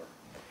Roman Empire,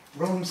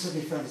 Rome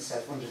suddenly found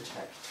itself under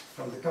attack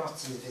from the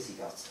Goths and the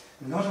Visigoths,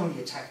 who not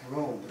only attacked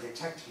Rome, but they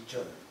attacked each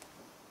other.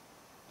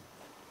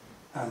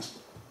 And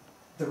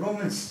the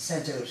Romans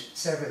sent out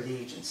several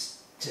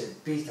legions to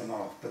beat them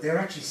off, but they were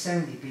actually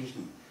soundly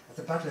beaten at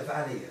the Battle of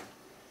Allia,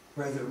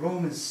 where the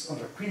Romans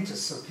under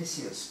Quintus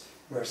Sulpicius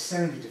were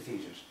soundly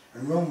defeated,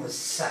 and Rome was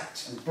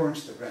sacked and burnt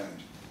to the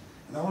ground,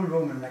 and all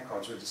Roman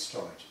records were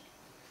destroyed.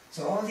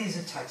 So all these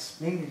attacks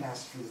mainly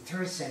lasted from the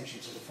 3rd century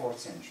to the 4th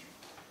century.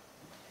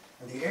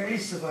 And the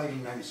earliest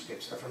surviving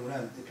manuscripts are from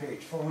around the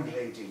period 400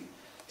 AD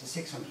to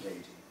 600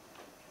 AD.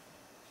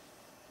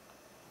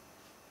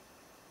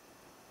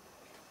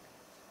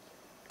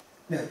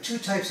 Now, 2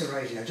 types of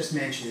writing, I just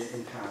mentioned it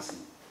in passing.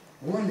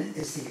 One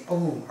is the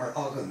Ogham or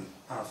Ogham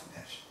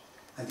alphabet,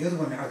 and the other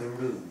one are the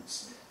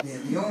runes.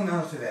 The Ogham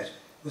alphabet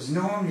was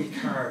normally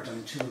carved on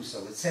a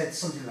tombstone. It said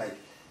something like,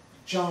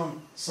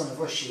 John, son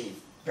of Usheen,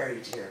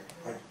 buried here,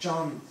 or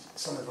John,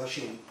 son of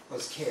Oisin,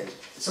 was killed.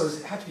 So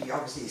it had to be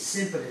obviously a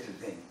simple little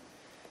thing.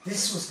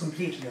 This was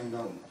completely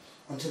unknown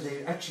until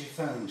they actually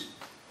found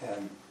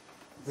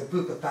the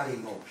Book of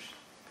Ballymote,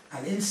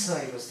 and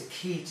inside was the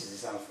key to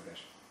this alphabet.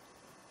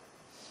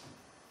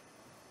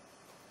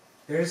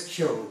 There's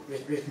Kyo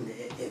written in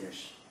it.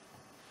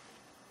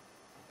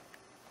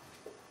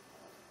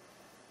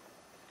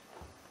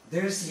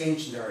 There's the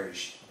ancient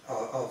Irish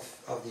of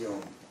the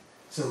Ogham.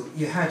 So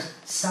you had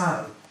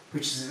Sal,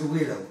 which is a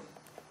willow,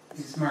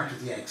 it's marked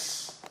with the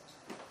X.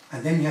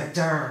 And then you have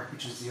Dar,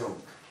 which is the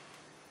oak.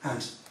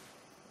 And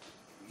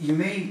you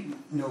may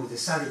know the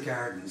Sally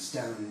Gardens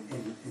down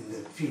in the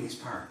Phoenix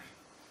Park.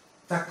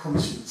 That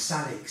comes from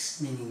Salix,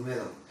 meaning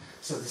willow.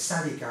 So the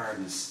Sally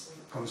Gardens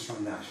comes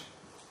from that.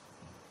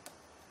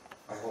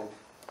 I hope.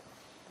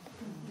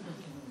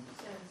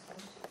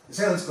 It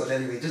sounds good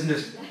anyway, doesn't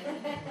it?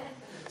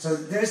 So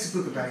there's the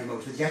Book of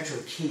Ballymote with the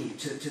actual key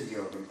to the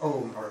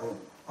Ogham or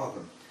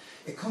Ogham.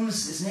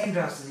 It's named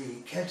after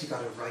the Celtic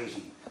god of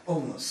writing,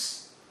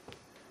 Omus.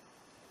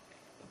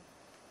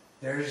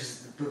 There's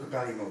the Book of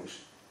Ballymote.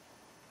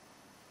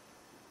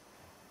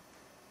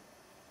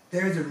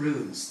 They're the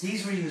runes.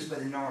 These were used by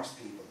the Norse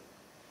people,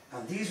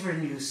 and these were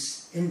in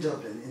use in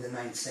Dublin in the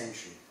 9th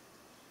century.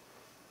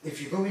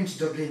 If you go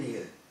into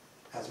Dublinia,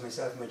 as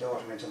myself and my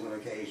daughter went on one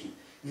occasion,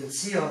 you'll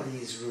see all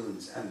these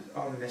runes and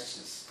all the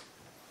messages.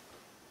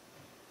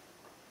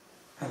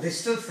 And they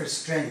stood for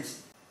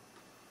strength,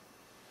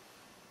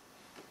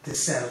 the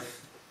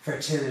self,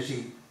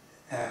 fertility,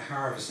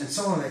 harvest, and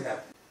so on like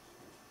that.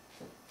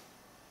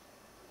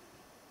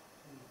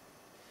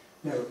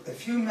 Now, a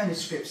few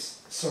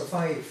manuscripts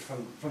survive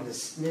from the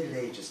Middle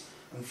Ages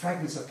on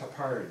fragments of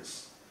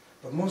papyrus,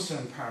 but most are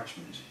on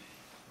parchment.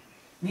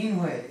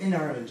 Meanwhile, in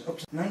Ireland, up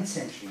to the 9th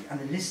century, and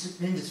in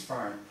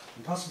Lindisfarne,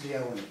 and possibly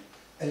Owen,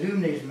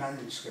 illuminated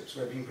manuscripts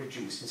were being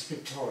produced in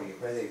scriptoria,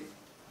 where they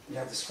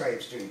have the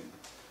scribes doing them,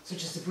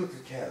 such as the Book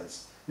of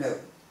Kells. Now,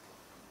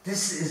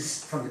 this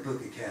is from the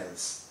Book of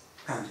Kells,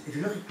 and if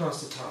you look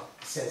across the top,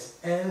 it says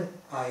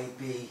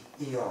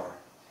L-I-B-E-R,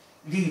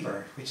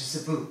 Liber, which is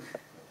the book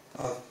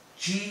of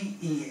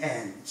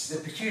G-E-N, it's a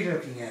peculiar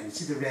looking N,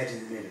 see the red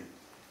in the middle,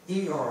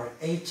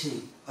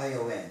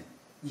 E-R-A-T-I-O-N,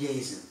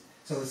 Yesin.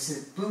 So it's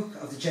the book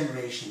of the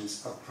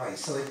generations of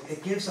Christ. So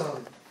it gives all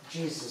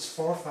Jesus'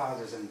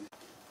 forefathers, and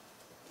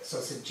so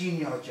it's a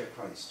genealogy of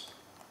Christ.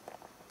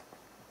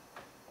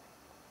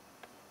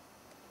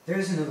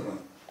 There's another one,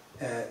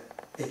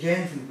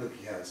 again from the Book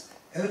of Kells,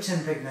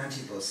 Autem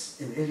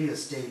pregnantibus in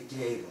Ilius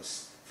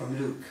Diebus, from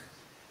Luke.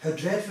 How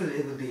dreadful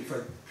it would be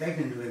for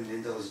pregnant women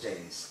in those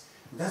days.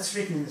 And that's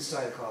written in the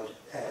style called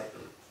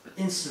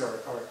Insular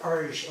or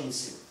Irish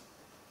Uncial.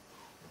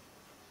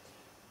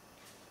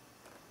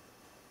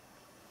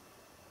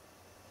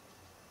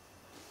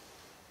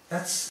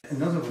 That's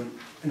another one,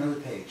 another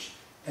page.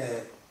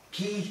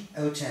 Qui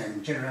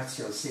autem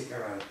generatio sic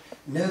erat.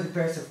 Now the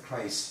birth of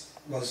Christ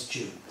was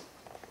due.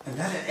 And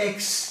that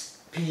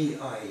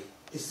XPI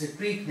is the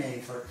Greek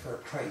name for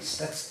Christ.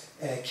 That's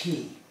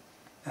Ki.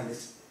 And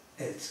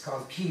it's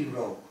called Ki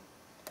Rho.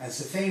 And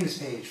it's a famous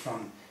page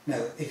from,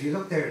 now if you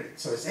look there,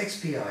 so it's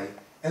XPI,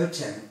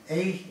 autem,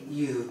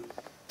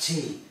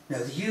 A-U-T. Now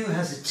the U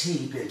has a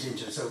T built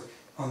into it, so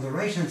on the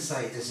right hand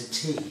side there's a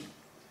T.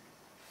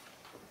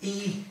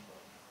 E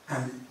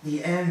and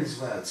the M as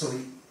well, so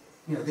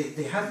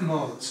they have them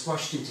all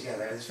squashed in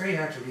together, and it's very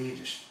hard to read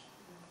it.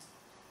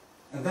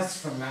 And that's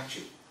from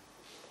Matthew.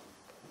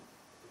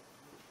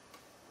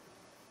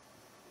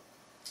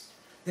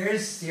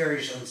 There's the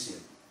Irish Uncial.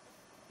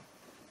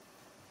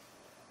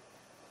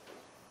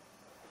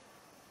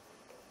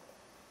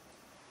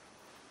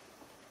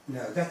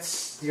 Now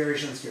that's the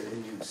Irish Uncial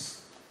in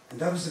use. And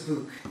that was the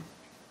book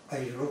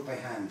I wrote by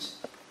hand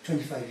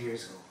 25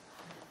 years ago.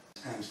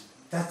 And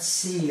that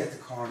C at the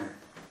corner,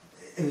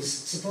 it was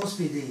supposed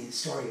to be the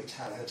story of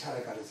Tallaght, how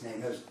Tallaght got its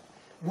name. It was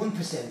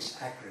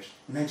 1% accurate,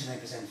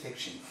 99%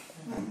 fiction.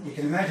 And you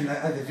can imagine, I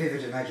have a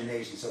vivid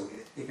imagination, so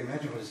you can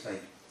imagine what it's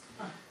like.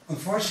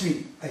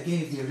 Unfortunately, I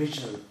gave the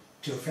original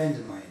to a friend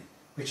of mine,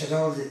 which had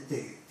all the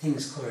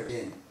things coloured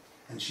in,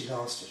 and she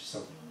lost it.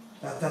 So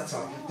that's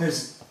all.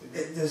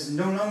 There's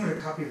no longer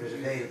a copy of it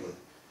available,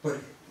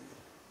 but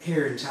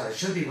here in Tallaght,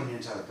 should be one here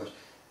in Tallaght, but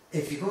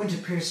if you go into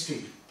Pearse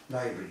Street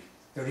Library,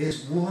 there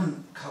is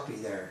one copy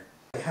there.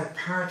 I had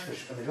part of it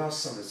and I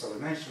lost some of it, so I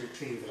managed to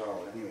retrieve it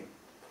all anyway.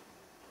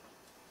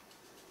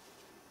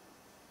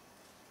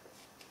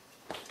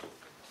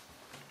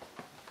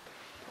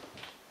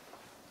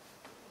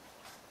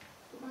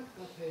 Go back to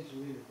that page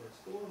and read it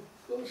first. Go on,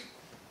 go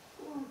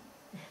on.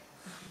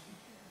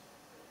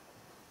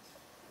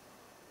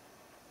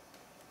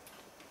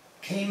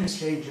 Came a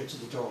stranger to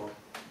the door,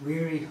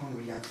 weary,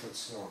 hungry, and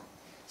footsore.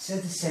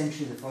 Said the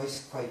sentry in a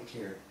voice quite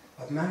clear,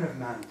 what manner of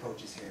man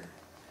approaches here?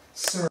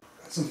 Sir,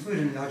 some food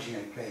and lodging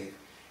I crave,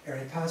 ere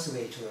I pass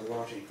away to a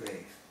watery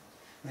grave.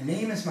 My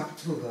name is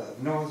Mactuga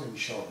of Northern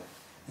Shore,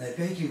 and I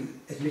beg you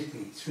admit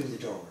me through the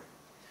door.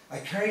 I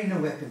carry no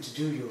weapon to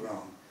do you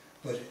wrong,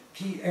 but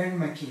earn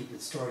my keep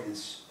with story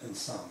and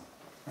song.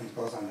 And it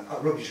goes on,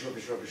 oh, rubbish,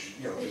 rubbish, rubbish,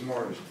 you know, there's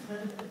more of it.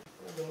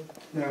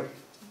 Now,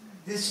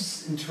 this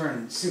is in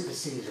turn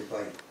superseded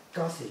by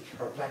Gothic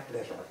or black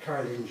letter or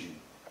Carolingian.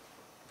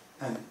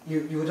 And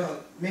you would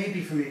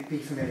maybe be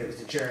familiar with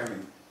the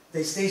German.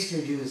 They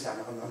still use that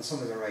on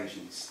some of their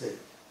writings,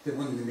 the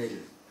one in the middle,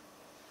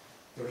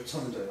 the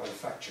rotunda or the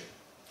fracture.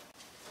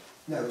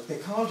 Now, they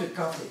called it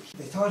Gothic.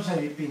 They thought it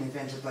had been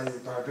invented by the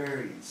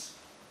barbarians.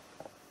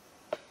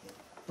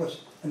 But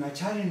an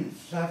Italian,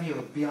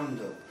 Flavio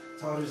Biondo,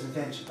 thought it was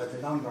invented by the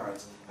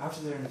Lombards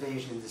after their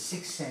invasion in the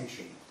 6th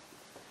century.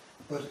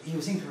 But he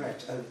was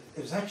incorrect.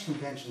 It was actually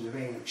invented in the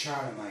reign of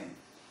Charlemagne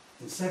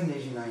in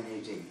 789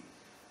 AD,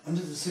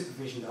 under the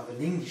supervision of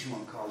an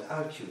Englishman called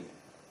Alcuin.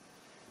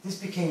 This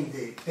became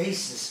the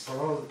basis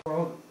for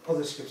all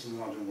other scripts in the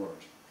modern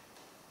world.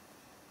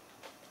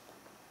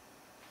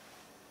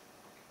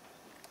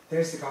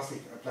 There's the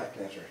Gothic or black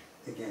letter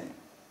again.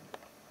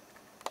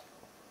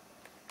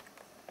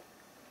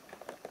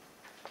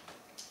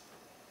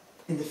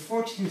 In the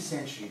 14th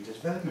century, the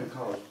development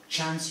called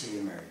Chancery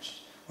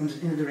emerged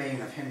in the reign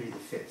of Henry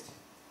V.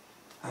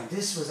 And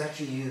this was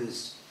actually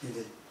used in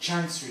the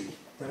Chancery,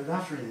 the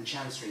Lateran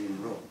Chancery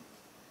in Rome.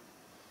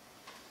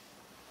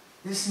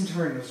 This in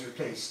turn was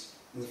replaced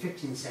in the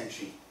 15th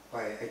century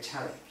by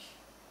italic.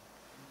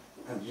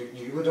 And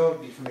you would all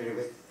be familiar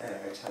with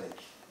italic.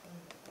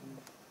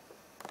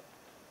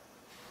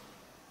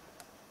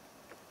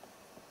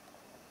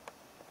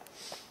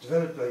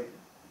 Developed by,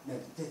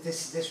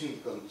 this really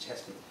goes to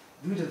test me,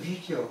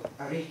 Ludovico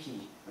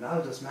Arricchi and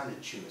Aldus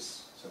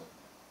Manicius. So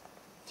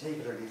take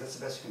it or leave, that's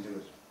the best you can do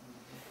it.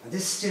 And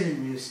this is still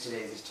in use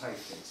today, this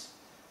typeface,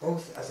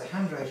 both as a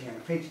handwriting and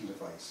a printing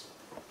device.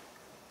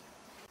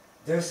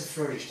 There's the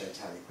flourished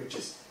italic, which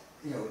is,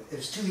 you know, it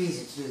was too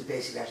easy to do the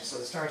basic letters, so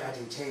they started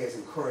adding tails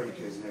and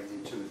curlicues and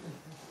everything to it.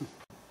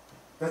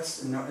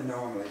 That's a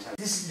normal italic.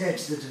 This led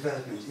to the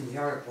development in the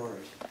Arab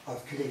world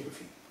of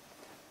calligraphy.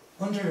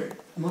 Under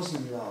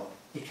Muslim law,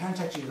 you can't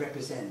actually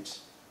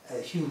represent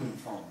a human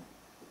form.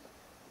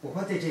 But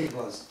what they did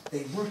was,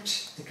 they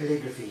worked the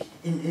calligraphy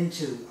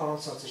into all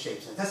sorts of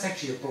shapes. Now, that's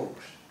actually a boat.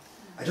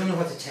 I don't know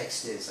what the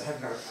text is. I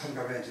haven't got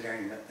around to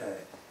learning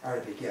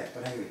Arabic yet,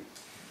 but anyway.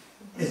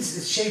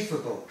 It's shaped for a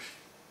boat.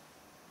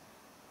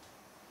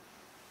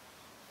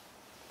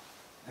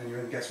 And you're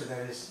going to guess what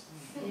that is?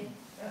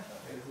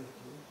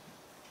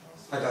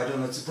 I don't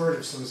know, it's a bird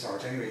of some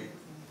sort, anyway.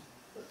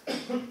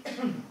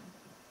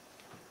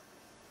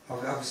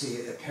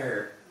 Obviously a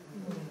pair.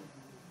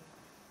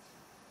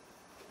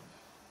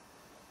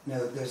 Now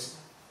there's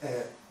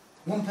 £1,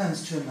 2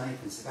 and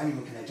 9p, if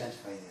anyone can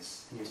identify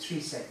this, and you have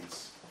 3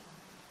 seconds.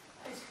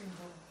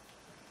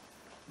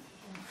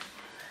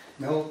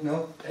 No.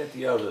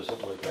 Ethiopia or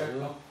something like that,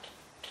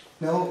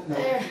 No.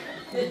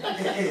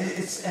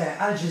 It's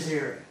Al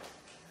Jazeera.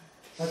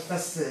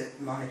 That's the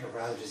moniker for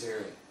Al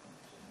Jazeera.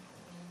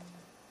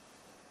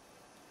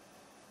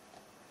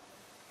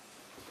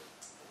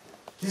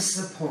 This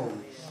is a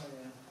poem,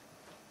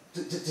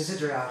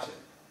 Desiderata,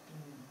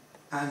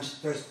 and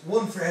there's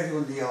one for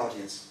everyone in the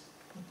audience.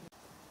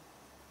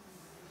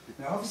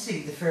 Now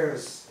obviously the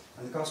Pharaohs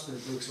and the Gospel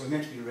books were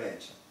meant to be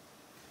read,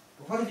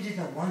 but what if you did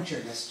not want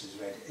your messages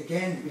read?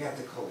 Again, we have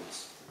the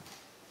codes.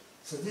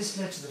 So this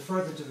led to the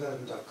further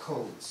development of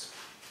codes.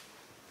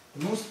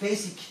 The most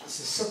basic is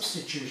a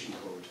substitution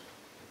code,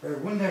 where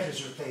one letter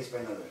is replaced by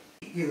another.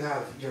 You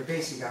have your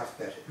basic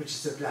alphabet, which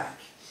is the black,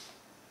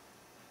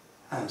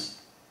 and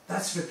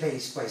that's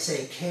replaced by,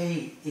 say,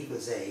 K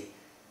equals A,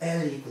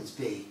 L equals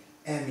B,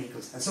 M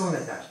equals, and so on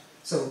like that.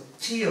 So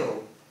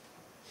TO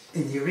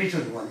in the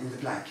original one, in the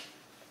black,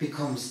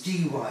 becomes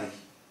DY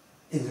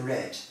in the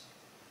red,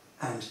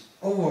 and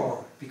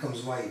OR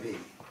becomes YB.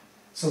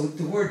 So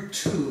the word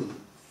tool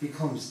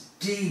becomes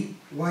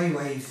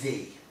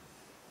DYYV,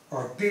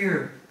 or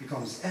beer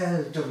becomes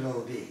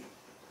LOOB.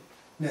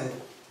 Now,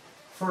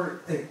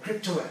 for a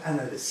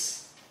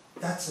cryptoanalyst,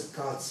 that's a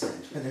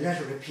godsend when the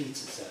letter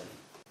repeats itself.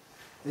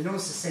 They know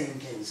it's the same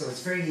thing, so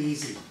it's very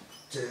easy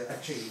to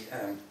actually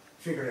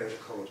figure out a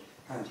code.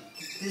 And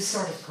this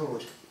sort of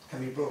code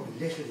can be broken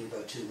literally in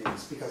about 2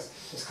 minutes, because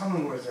there's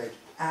common words like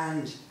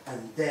and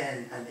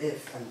then, and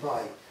if, and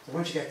by. So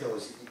once you get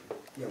those,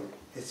 you know,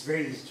 it's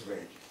very easy to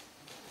break.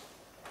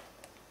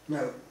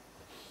 Now,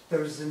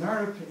 there was an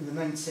Arab in the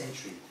 9th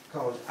century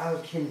called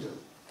Al-Kindle,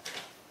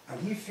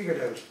 and he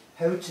figured out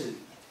how to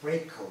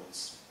break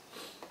codes.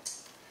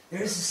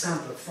 There is a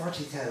sample of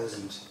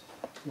 40,000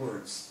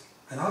 words,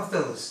 and of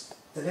those,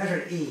 the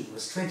letter E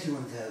was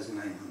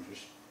 21,900,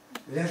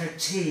 the letter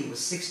T was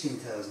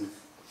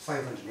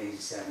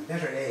 16,587,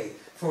 letter A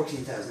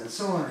 14,000, and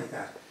so on like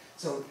that.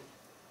 So,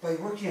 by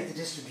working at the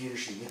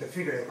distribution, you could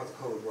figure out what the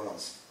code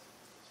was.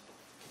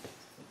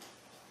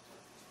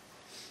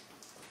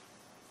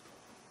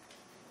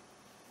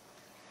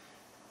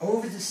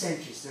 Over the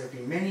centuries, there have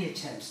been many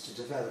attempts to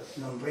develop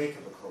an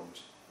unbreakable code.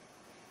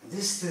 And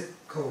this is the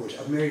code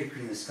of Mary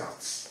Queen of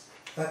Scots.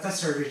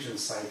 That's her original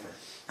cipher.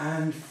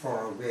 And,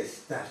 for,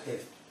 with, that,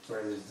 if,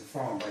 where there's the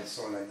form by the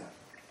soul like that.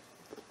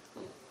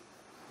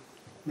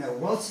 Now,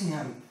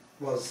 Walsingham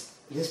was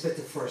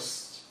Elizabeth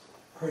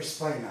I, her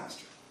spy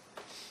master.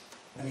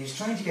 And he was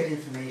trying to get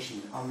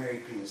information on Mary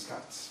Queen of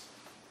Scots.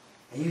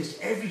 And he used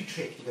every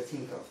trick you could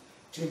think of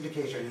to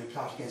implicate her in a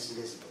plot against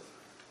Elizabeth.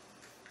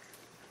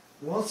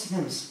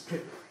 Walsingham's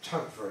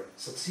cryptographer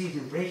succeeded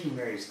in breaking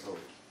Mary's code.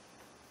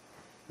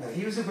 Now,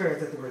 he was aware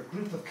that there were a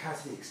group of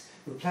Catholics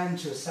who planned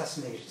to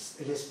assassinate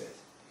Elizabeth,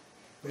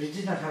 but he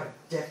did not have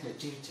definite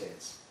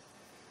details.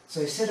 So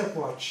he set up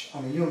watch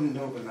on a young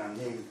nobleman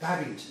named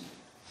Babington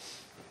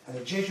and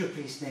a Jesuit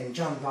priest named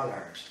John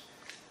Ballard,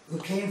 who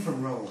came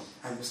from Rome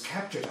and was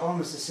captured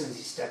almost as soon as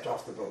he stepped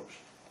off the boat.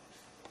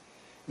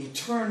 He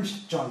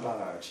turned John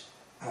Ballard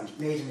and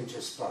made him into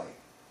a spy.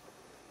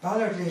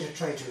 Ballard later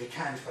tried to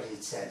recant what he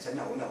had said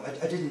no,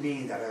 I didn't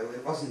mean that,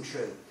 it wasn't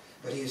true,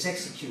 but he was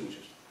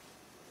executed.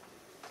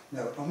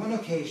 Now, on one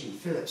occasion,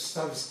 Philip,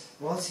 Stubbs,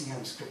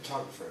 Walsingham's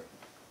cryptographer,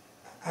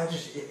 added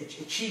a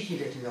cheeky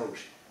little note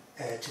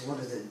to one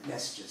of the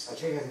messages. I'll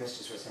tell you how the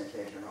messages were sent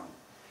later on.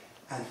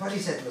 And what he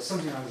said was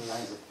something along the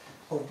lines of,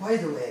 oh, by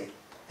the way,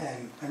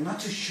 I'm not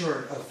too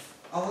sure of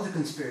all the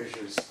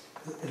conspirators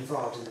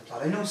involved in the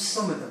plot. I know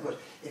some of them, but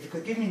if you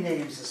could give me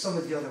names of some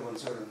of the other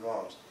ones who were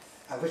involved,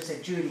 which they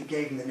duly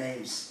gave him the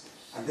names,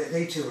 and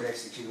they too were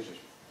executed.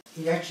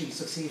 He actually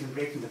succeeded in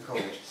breaking the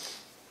code.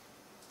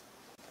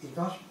 He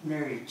got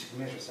Mary to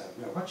commit herself.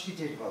 Now, what she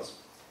did was,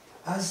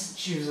 as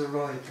she was a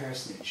royal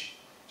personage,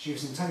 she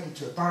was entitled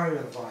to a barrel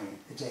of wine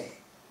a day.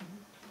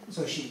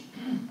 So she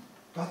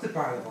got the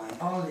barrel of wine,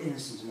 all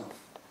innocent enough,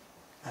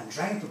 and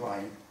drank the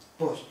wine,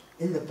 but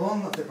in the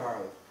bung of the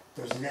barrel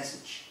there was a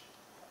message.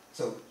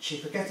 So she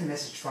could get the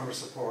message from her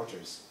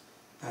supporters,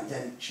 and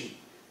then she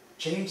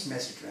changed the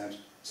message around,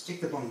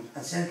 stick the bung,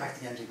 and send back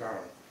the empty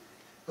barrel.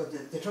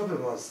 But the trouble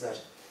was that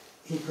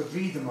he could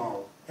read them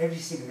all, every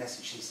single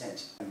message she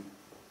sent.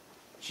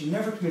 She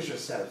never committed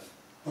herself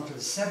until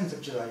the 7th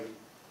of July,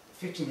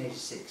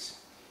 1586,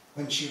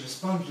 when she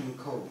responded in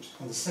code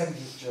on the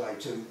 17th of July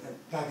to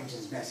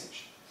Babington's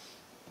message.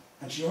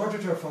 And she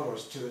ordered her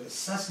followers to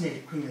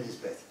assassinate Queen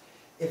Elizabeth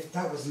if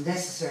that was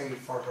necessary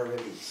for her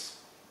release.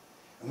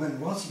 And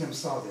when Walsingham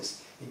saw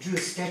this, he drew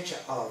a sketch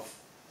of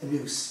a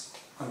noose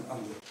on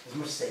the, as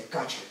much as say,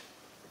 gotcha.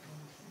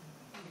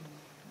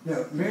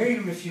 Now, Mary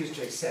refused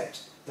to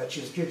accept that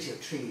she was guilty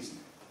of treason,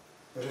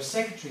 but her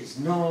secretaries,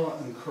 Naw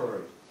and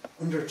Curl,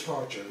 under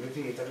torture,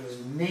 revealed that it was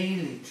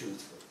mainly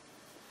truthful.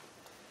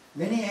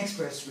 Many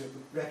experts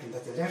reckon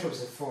that the letter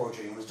was a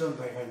forgery and was done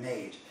by her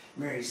maid,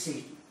 Mary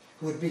Seaton,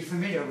 who would be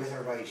familiar with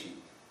her writing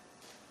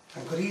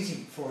and could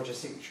easily forge a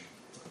signature.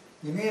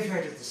 You may have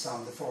heard of the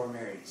song, The Four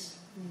Marys.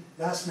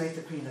 Last night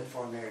the Queen had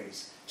four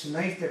Marys.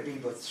 Tonight there be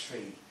but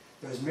three.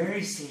 There was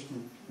Mary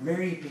Seaton,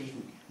 Mary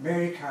Beaton,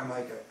 Mary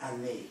Carmichael,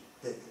 and me,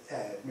 the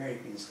Mary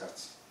Queen of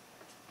Scots.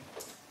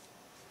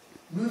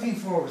 Moving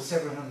forward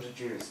several hundred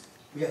years,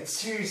 we had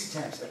serious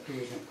attempts at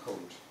creating a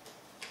code.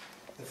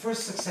 The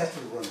first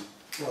successful one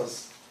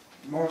was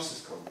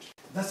Morse's code.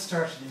 That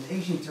started in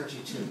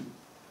 1832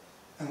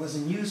 and was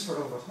in use for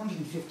over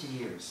 150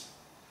 years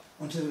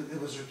until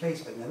it was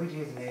replaced by, now we'll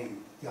hear the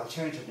name, the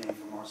alternative name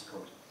for Morse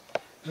code,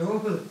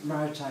 Global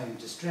Maritime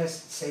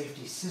Distress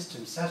Safety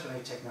System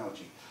Satellite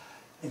Technology.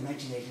 In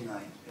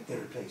 1989, they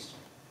replaced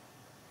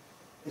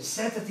it. It's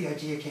said that the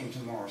idea came to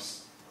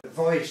Morse, a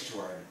voyage to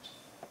Ireland.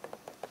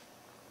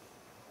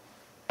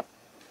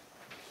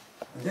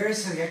 And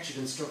there's how he actually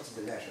constructed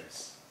the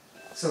letters.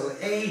 So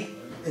A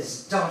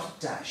is dot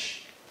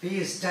dash, B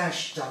is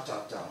dash dot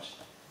dot dot,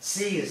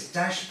 C is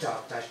dash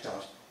dot dash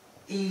dot,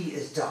 E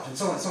is dot, and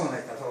so on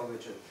like that all the way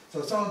through. So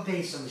it's all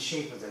based on the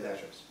shape of the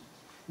letters.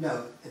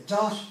 Now, a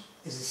dot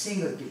is a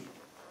single beat.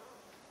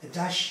 A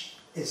dash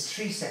is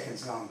 3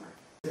 seconds longer.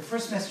 The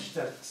first message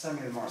that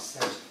Samuel Morse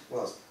sent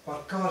was,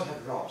 what God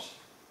had wrought.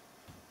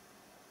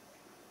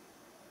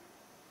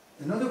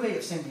 Another way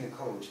of sending a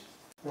code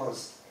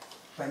was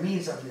by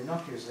means of an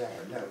innocuous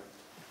letter. Now,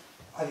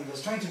 I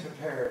was trying to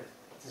prepare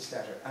this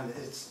letter, and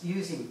it's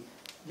using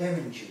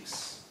lemon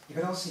juice. You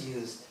can also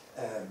use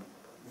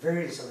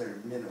various other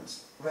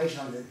minerals right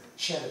on the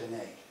shell of an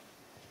egg.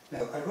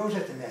 Now, I wrote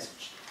out the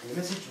message, and the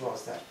message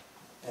was that,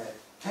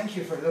 thank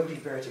you for a lovely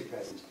birthday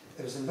present.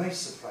 It was a nice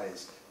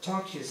surprise.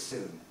 Talk to you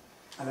soon.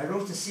 And I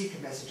wrote the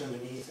secret message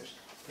underneath it.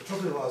 The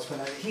trouble was, when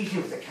I heated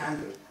it with a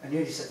candle, I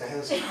nearly set the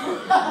house on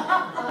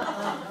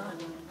fire.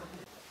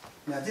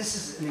 Now, this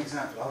is an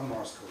example of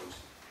Morse code.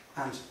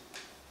 And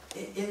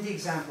in the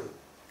example,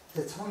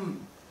 the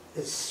thumb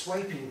is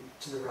swiping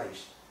to the right.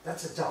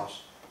 That's a dot.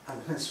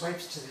 And when it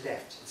swipes to the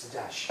left, it's a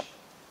dash.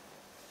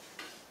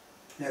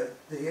 Now,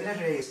 the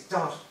letter A is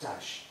dot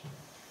dash.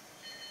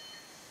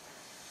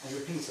 And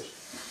repeats it.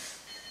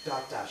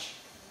 Dot dash.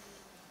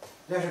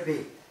 Letter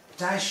B,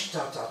 dash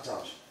dot dot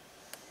dot.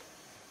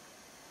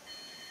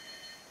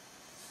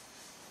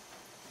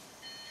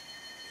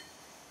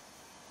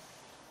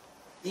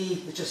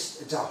 E is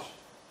just a dot.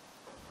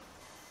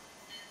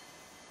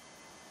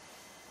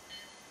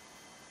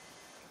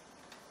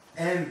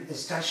 M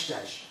is dash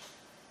dash.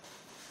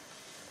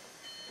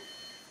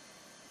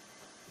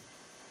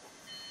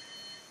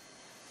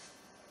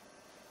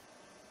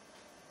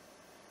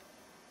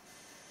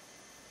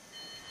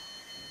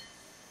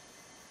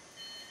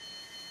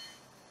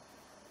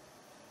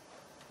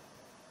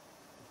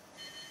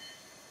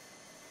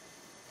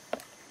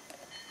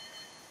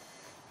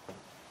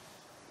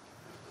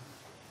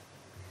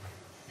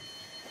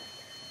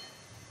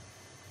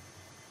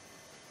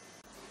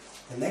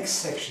 The next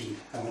section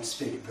I want to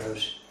speak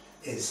about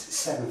is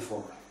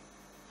semaphore.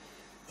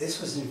 This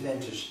was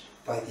invented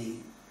by the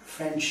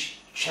French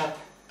Chap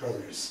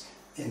brothers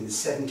in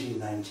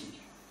 1790,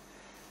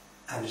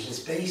 and it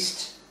is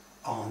based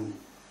on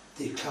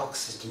the clock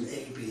system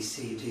A, B,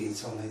 C, D and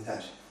so on like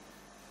that.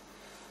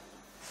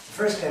 The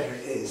first letter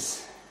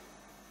is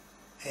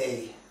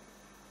A,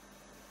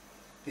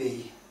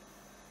 B,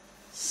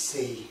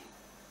 C,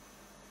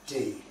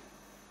 D,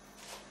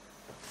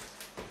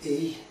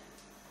 E,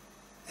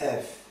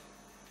 F,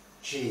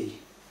 G,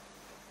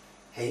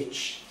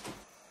 H,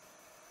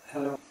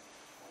 hello,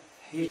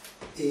 H,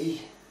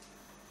 E,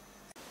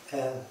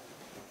 L,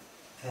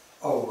 F,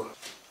 O.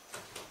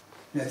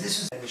 Now this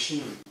was a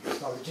machine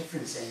called the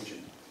difference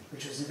engine,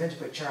 which was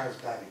invented by Charles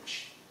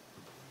Babbage,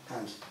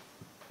 and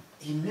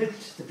he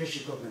milked the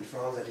British government for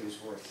all that he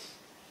was worth.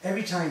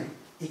 Every time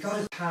he got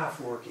it half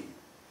working,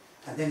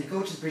 and then he'd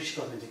go to the British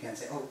government again and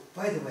say, oh,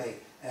 by the way,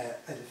 I had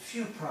a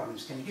few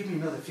problems, can you give me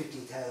another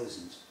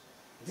 50,000?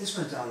 This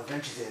went on,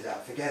 eventually they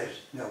said, forget it.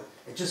 No,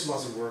 it just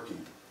wasn't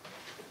working.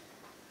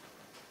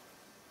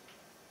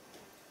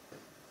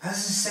 As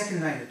a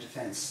second line of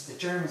defence, the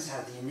Germans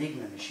had the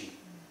Enigma machine.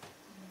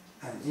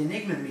 And the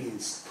Enigma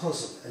means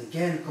puzzle, and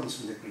again it comes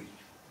from the Greek.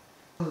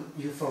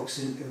 You folks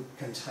who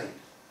can type,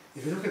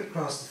 if you look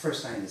across the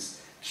first line,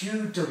 it's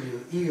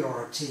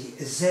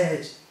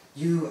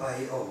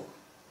QWERTZUIO.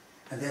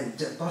 And then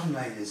the bottom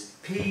line is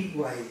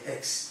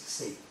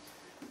PYXC.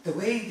 The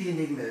way the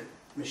Enigma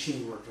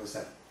machine worked was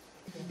that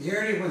the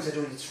earlier ones had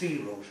only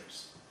 3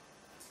 rotors.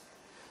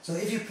 So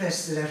if you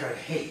pressed the letter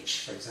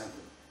H, for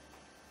example,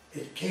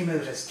 it came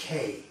out as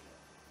K.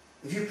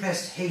 If you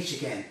pressed H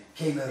again, it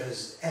came out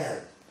as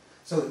L.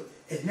 So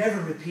it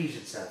never repeated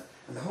itself.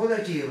 And the whole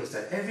idea was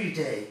that every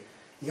day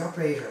the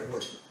operator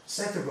would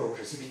set the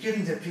rotors, he'd be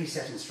given the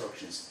preset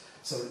instructions.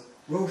 So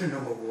rotor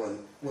number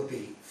 1 would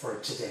be for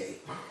today.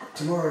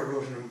 Tomorrow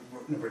rotor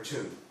number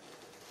 2.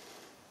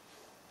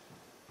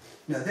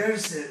 Now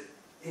there's the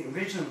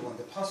original one,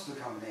 the possible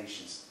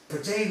combinations. For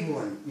day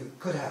 1 you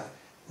could have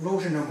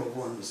rotor number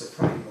 1 was a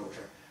prime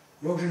rotor,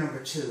 rotor number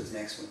 2 is the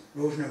next one,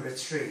 rotor number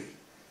 3,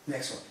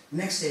 next one.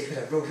 Next day you could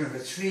have rotor number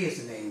 3 as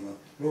the main one,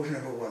 rotor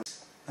number 1.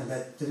 And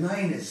that the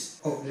 9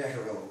 is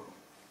letter O.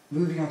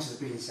 Moving on to the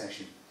green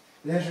section.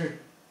 Letter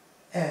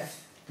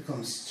F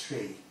becomes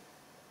 3.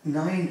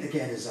 9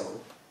 again is O,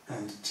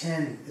 and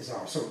 10 is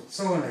R, so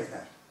on like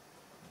that.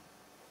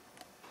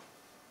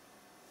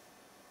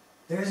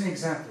 There is an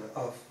example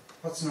of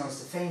what's known as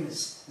the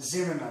famous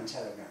Zimmermann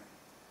telegram,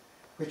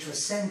 which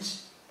was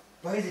sent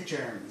by the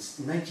Germans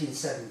in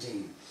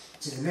 1917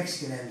 to the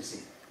Mexican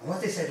embassy. And what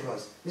they said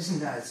was,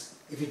 listen lads,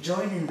 if you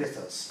join in with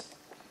us,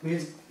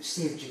 we'll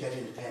see that you get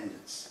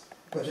independence.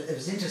 But it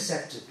was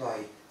intercepted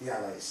by the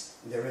Allies,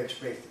 and they were able to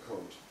break the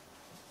code.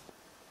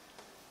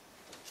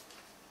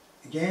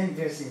 Again,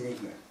 there's the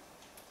Enigma.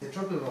 The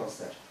trouble was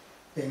that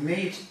they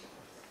made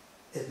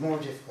it more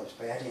difficult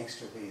by adding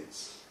extra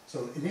wheels.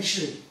 So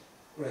initially,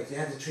 right, they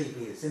had the 3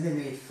 wheels, then they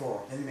made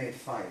 4, then they made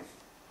 5.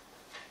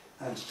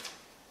 And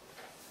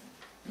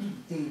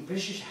the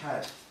British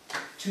had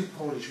 2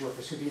 Polish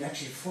workers who'd been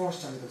actually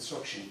forced under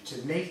construction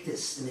to make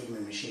this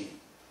Enigma machine.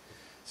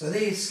 So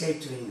they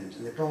escaped to England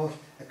and they brought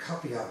a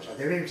copy of it, or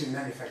they were able to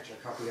manufacture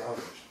a copy of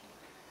it.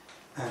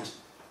 And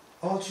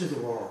all through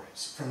the war,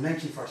 from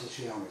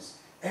 1943 onwards,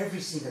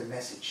 every single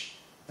message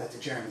that the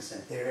Germans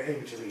sent, they were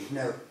able to read.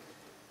 Now,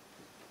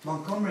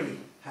 Montgomery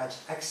had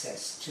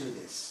access to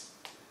this,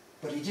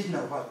 but he didn't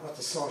know what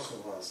the source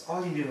was.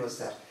 All he knew was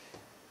that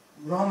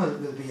Rommel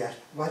will be at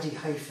Wadi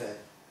Haifa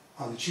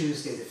on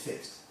Tuesday the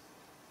 5th.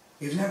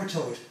 He was never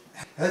told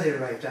how they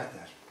arrived at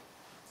that.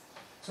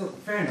 So,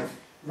 fair enough,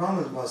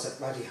 Rommel was at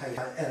Wadi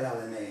Haifa, El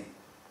Alamein,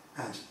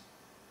 and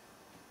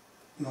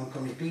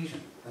Montgomery beat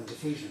him and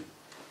defeated him.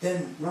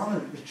 Then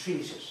Rommel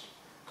retreated.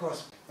 Of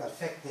course, that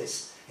affect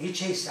this. He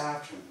chased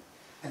after him,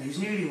 and he was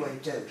nearly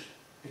wiped out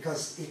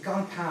because he'd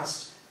gone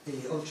past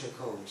the ultra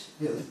code.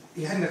 You know,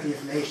 he hadn't got the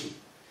information.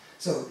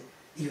 So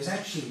he was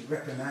actually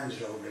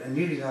reprimanded over it and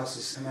nearly lost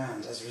his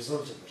command as a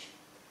result of it.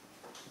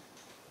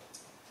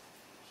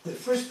 The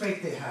first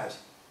break they had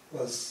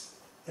was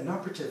an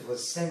operative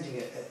was sending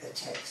a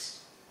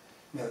text.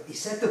 Now, he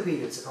set the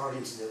wheels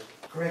according to the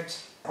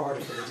correct order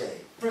for the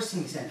day. First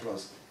thing he sent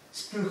was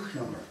Spruch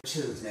number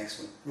 2 is the next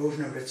one,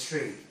 rotor number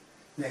 3,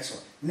 next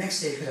one.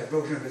 Next day you could have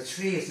rotor number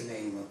 3 as the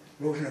main one,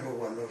 rotor number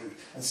 1,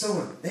 and so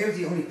on. They were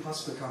the only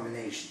possible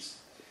combinations.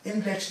 In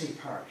Bletchley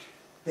Park,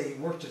 they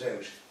worked it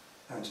out,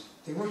 and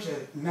they worked it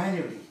out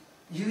manually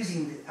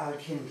using the Al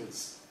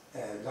Kindle's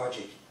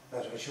logic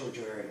that I showed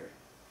you earlier.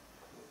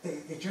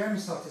 The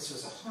Germans thought this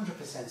was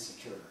 100%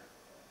 secure,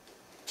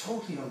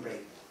 totally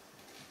unbreakable.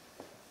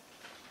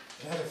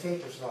 It had a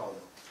fatal flaw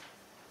though.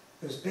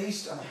 It was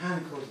based on a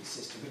hand-coding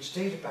system which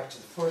dated back to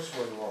the First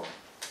World War,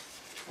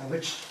 and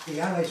which the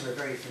Allies were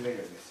very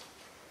familiar with,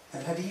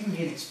 and had even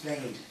been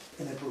explained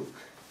in a book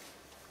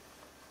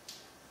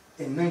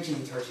in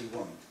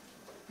 1931.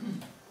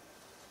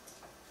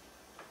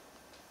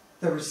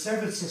 There were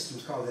several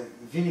systems called the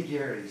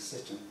Vinighieri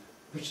system,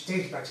 which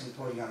dated back to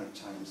Napoleonic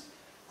times.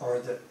 or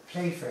the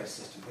Playfair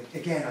system.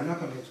 Again, I'm not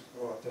going to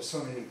go up, there's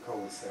so many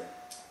codes there.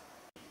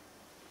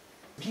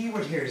 The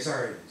keyword here is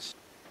Ireland.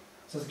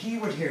 So the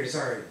keyword here is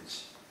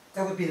Ireland.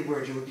 That would be the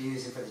word you would be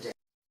using for the day.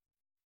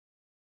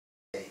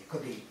 It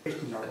could be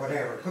Britain or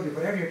whatever. It could be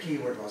whatever your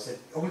keyword was that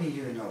only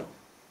you know.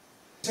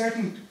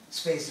 Certain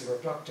spaces were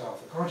blocked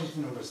off according to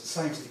the numbers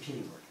assigned to the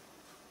keyword.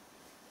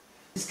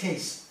 In this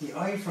case, the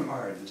I from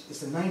Ireland is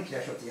the 9th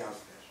letter of the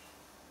alphabet.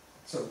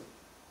 So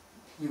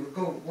you would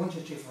go 1, 2,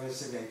 3, 4, 5,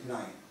 6, 7, 8,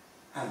 9,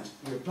 and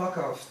you would block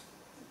off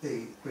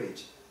the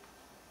grid.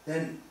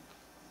 Then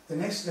the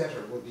next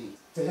letter would be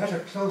the letter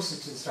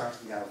closest to the start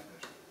of the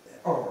alphabet,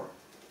 or.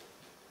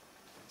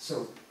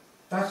 So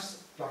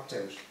that's blocked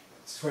out.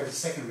 It's for the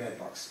second red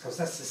box, because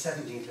that's the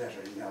 17th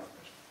letter in the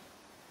alphabet.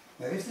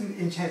 Now, if the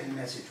intended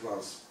message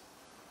was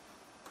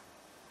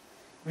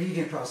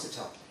reading across the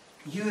top,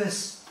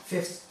 US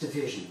 5th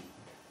Division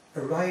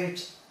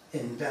arrived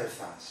in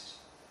Belfast.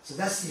 So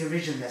that's the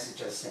original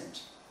message I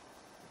sent.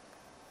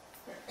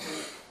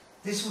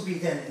 This will be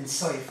then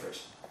enciphered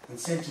and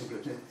sent in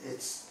groups.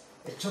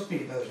 It took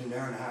me about an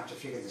hour and a half to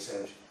figure this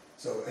out.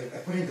 So I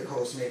put in the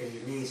code to make it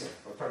even easier,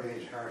 or probably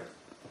made it harder.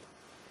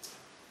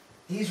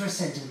 These were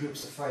sent in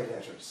groups of 5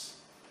 letters.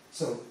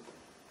 So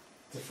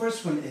the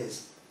first one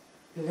is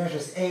the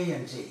letters A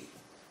and D.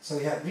 So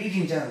we had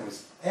reading down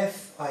was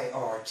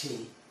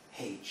F-I-R-T-H.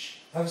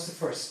 That was the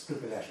first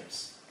group of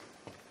letters.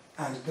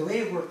 And the way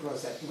it worked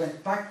was that you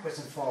went backwards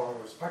and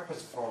forwards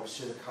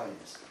through the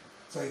columns.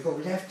 So you go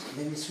left and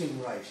then you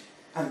swing right.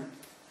 And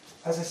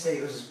as I say,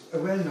 it was a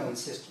well-known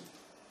system.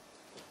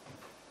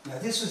 Now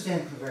this was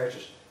then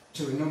converted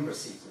to a number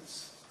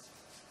sequence.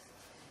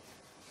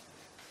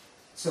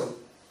 So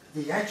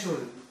the actual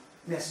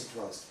message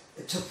was,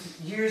 it took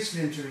years for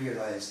him to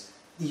realise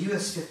the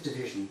US 5th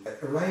Division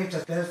arrived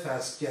at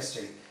Belfast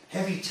yesterday,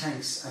 heavy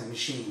tanks and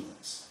machine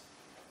guns.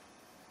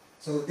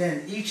 So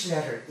then each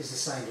letter is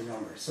assigned a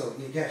number. So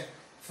you get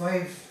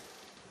 5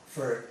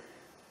 for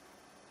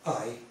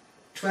I,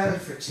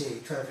 12 for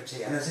T, 12 for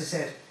T. And as I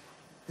said,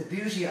 the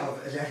beauty of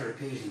a letter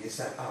repeating is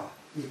that,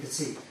 you can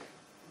see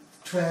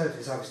 12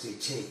 is obviously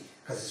T,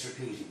 because it's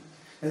repeating.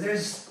 Now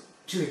there's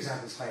 2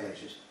 examples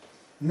highlighted.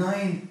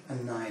 9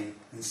 and 9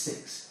 and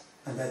 6.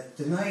 And that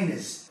the 9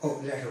 is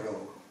letter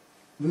O.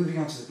 Moving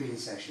on to the green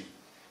section.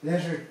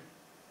 Letter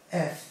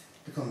F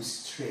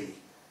becomes 3.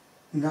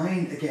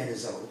 9 again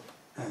is O.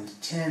 And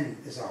 10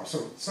 is R.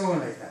 So on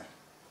like that.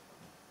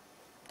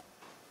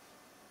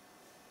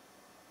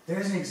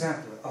 There's an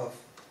example of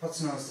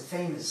what's known as the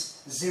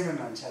famous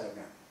Zimmermann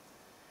telegram,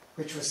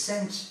 which was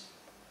sent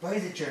by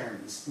the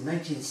Germans in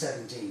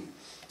 1917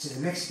 to the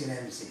Mexican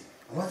embassy.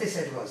 And what they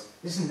said was,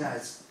 listen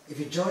lads, if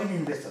you join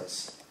in with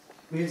us,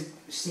 we'll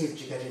see that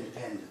you get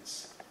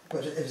independence.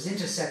 But it was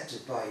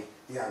intercepted by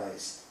the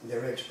Allies, and they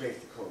were able to break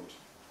the code.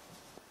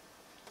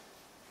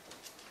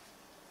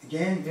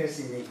 Again, there's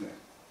the enigma.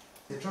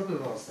 The trouble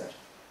was that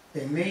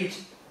they made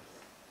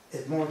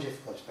it more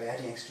difficult by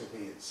adding extra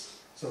wheels.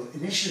 So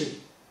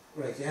initially,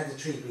 right, they had the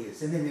 3 wheels,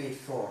 then they made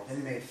 4,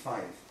 then they made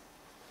 5.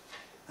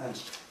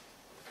 And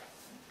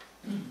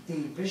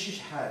the British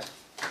had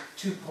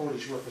 2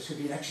 Polish workers who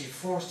had been actually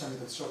forced on the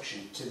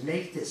construction to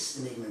make this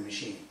Enigma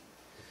machine.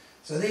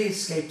 So they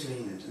escaped to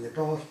England and they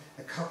bought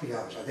a copy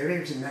of it, or they were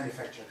able to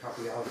manufacture a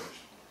copy of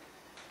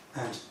it.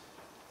 And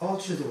all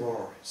through the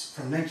war,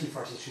 from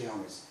 1943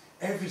 onwards,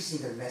 every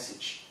single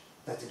message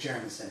that the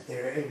Germans sent, they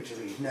were able to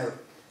read. Now,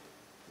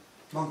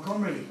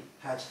 Montgomery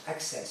had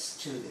access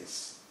to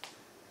this,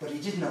 but he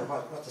didn't know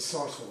what the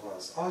source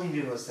was. All he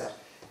knew was that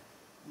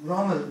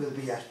Rommel will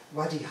be at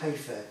Wadi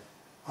Haifa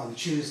on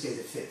Tuesday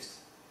the 5th.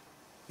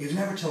 He was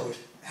never told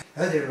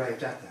how they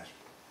arrived at that.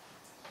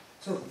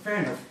 So, fair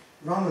enough,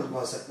 Rommel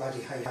was at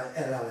Wadi Haifa,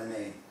 El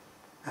Alamein,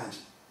 and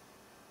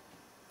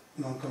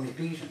Montgomery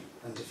beat him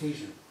and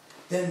defeated him.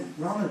 Then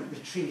Rommel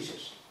retreated.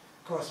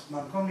 Of course,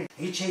 Montgomery,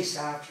 he chased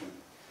after him,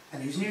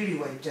 and he was nearly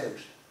wiped out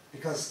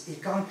because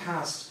he'd gone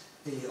past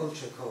the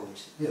ultra code.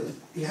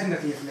 He hadn't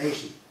got the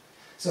information.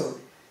 So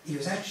he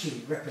was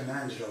actually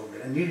reprimanded over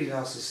it and nearly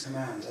lost his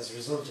command as a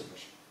result of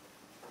it.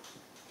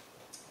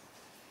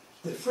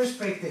 The first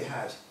break they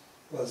had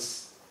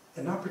was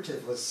an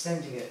operative was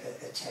sending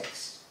a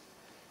text.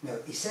 Now,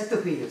 he set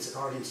the wheels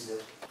according to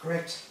the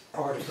correct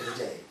order for the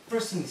day.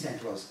 First thing he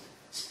sent was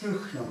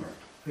Spruchnummer,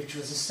 which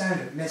was a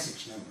standard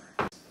message number.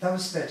 That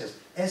was spelled as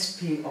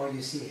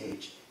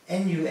S-P-R-U-C-H-N-U-M-M-E-R.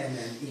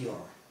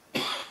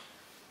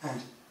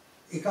 And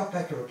he got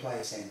back a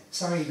reply saying,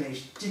 sorry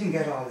mate, didn't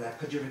get all of that,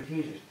 could you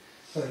repeat it?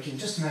 So you can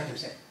just imagine him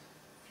saying,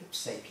 flip's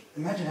sake,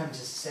 imagine having to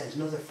send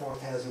another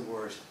 4,000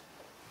 words.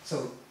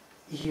 So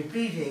he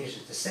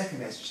abbreviated the second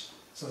message.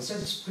 So instead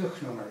of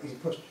Spruchnummer, he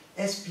put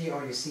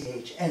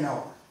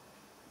S-P-R-U-C-H-N-R.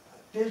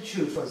 Bill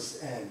Chute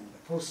was a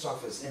post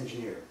office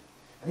engineer,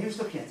 and he was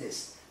looking at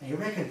this, and he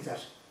reckoned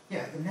that,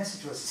 yeah, the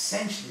message was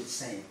essentially the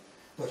same,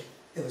 but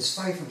it was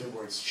 500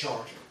 words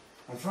shorter.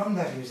 And from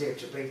that he was able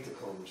to break the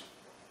code.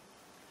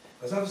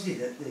 Because obviously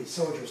the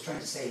soldier was trying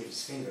to save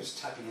his fingers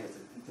tapping out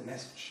the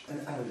message. An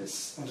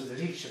analyst under the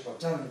leadership of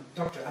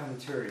Dr. Alan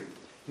Turing,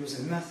 he was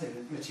a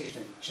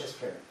mathematician and chess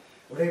player,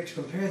 were able to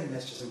compare the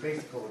messages and break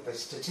the code by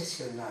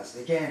statistical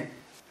analysis. Again,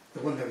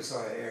 the one that we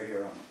saw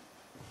earlier on.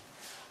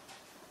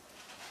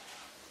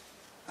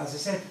 As I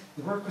said,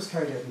 the work was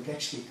carried out in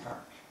Bletchley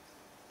Park,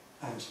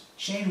 and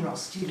Shane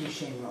Ross, TV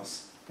Shane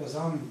Ross, was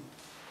on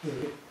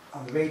the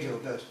radio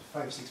about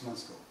 5 or 6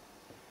 months ago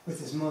with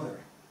his mother,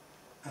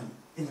 and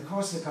in the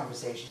course of the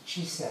conversation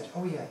she said,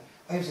 "Oh yeah,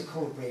 I was a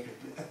code breaker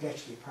at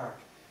Bletchley Park,"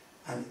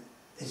 and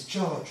his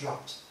jaw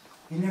dropped.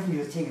 He never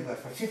knew a thing about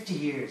it. For 50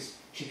 years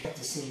she kept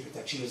a secret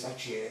that she was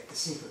actually a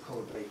secret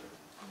code breaker.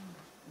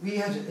 We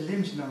had a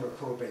limited number of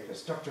code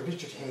breakers. Dr.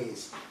 Richard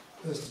Hayes,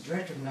 who was the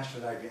director of the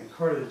National Library, and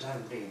Curl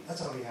Tambourine.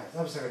 That's all we had.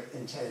 That was our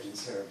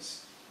intelligence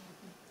service.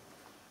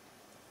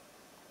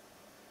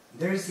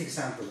 There is the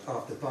example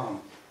of the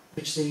bomb,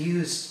 which they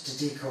used to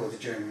decode the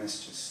German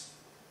messages.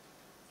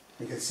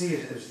 You can see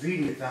it was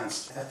really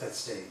advanced at that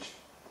stage.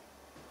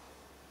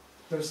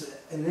 There was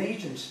an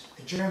agent,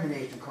 a German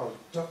agent called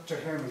Dr.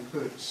 Hermann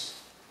Goetz,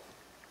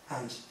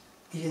 and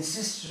he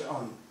insisted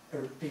on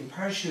being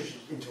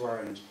parachuted into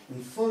Ireland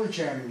in full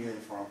German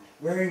uniform,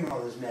 wearing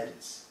all his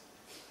medals.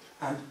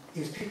 And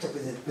he was picked up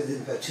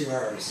within about 2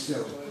 hours.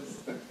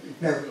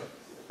 Now,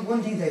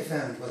 one thing they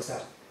found was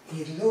that he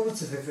had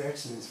loads of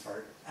advertisements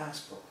for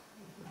Aspo.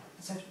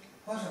 I said,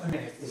 what on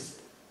earth is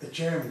a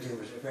German doing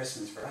with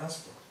advertisements for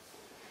Aspo?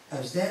 And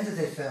it was then that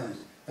they found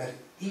that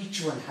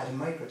each one had a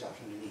microdot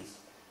underneath.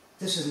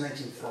 This was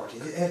 1940.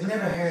 They had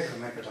never heard of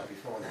a microdot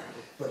before that.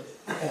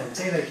 But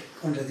say like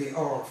under the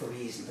R for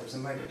reason, there was a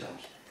microdot,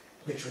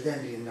 which would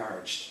then be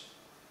enlarged.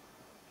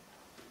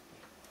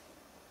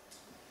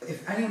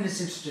 If anyone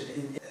is interested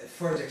in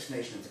further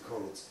explanation of the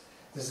codes,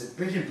 there's a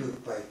brilliant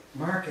book by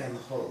Mark M.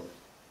 Hull,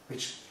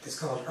 which is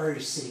called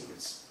Irish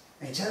Secrets.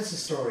 And he tells the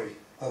story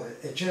of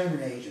a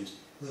German agent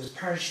who was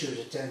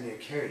parachuted down near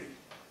Kerry.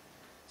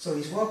 So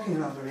he's walking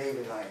along the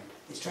railway line,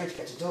 he's trying to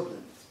get to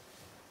Dublin.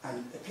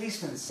 And a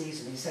policeman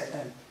sees him, he said,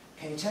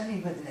 "Can you tell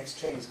me when the next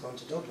train is going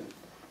to Dublin?"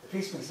 The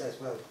policeman says,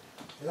 "Well,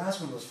 the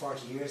last one was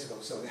 40 years ago,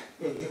 so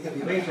you'll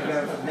be waiting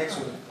around for the next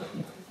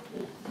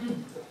one."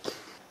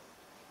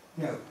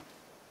 Now,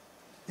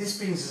 this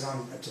brings us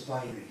on to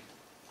binary.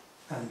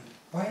 And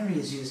binary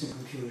is used in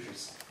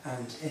computers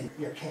and in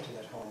your kettle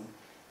at home,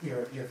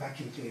 your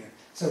vacuum cleaner.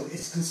 So it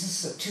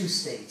consists of 2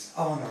 states,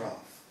 on or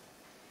off.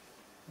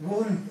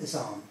 1 is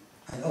on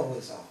and 0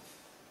 is off.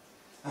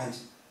 And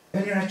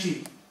when you're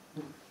actually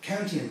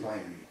counting in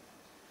binary,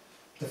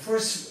 the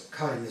first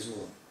column is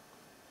 1.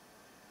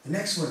 The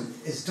next one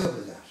is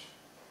double that.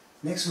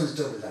 Next one is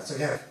double that. So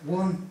you have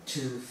 1,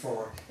 2,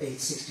 4, 8,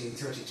 16,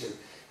 32.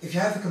 If you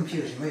have a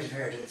computer, you might have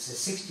heard it's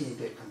a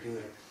 16-bit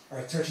computer or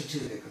a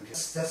 32-bit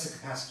computer. That's the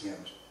capacity of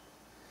it.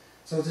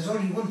 So there's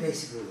only one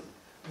basic rule.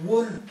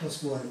 1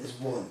 plus 1 is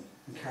 1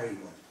 and carry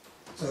 1.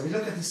 So if we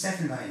look at the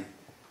second line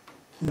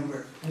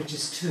number, which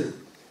is 2,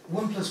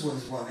 1 plus 1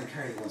 is 1 and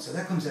carry 1. So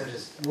that comes out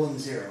as 1,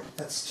 0.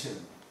 That's 2.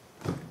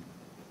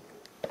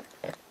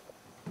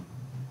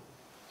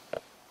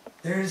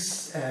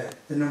 There's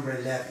the number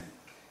 11,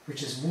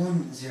 which is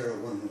 1, 0,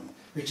 1, 1,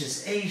 which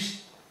is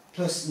 8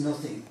 plus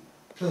nothing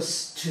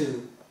plus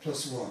 2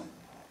 plus 1.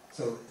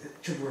 So it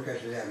should work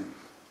out 11.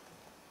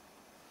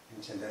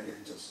 And tell that if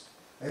it does.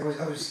 I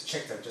always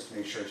check that just to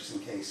make sure, just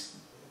in case.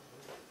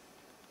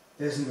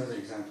 There's another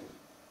example.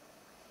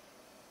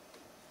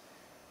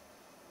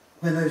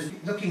 When I was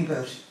looking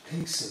about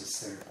pixels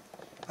there,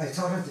 I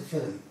thought of the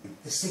film,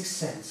 The Sixth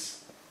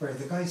Sense, where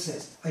the guy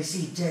says, "I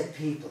see dead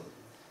people."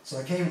 So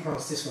I came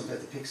across this one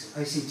about the pixels.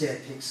 I see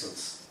dead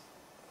pixels.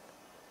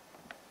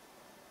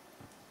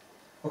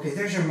 Okay,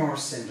 there's your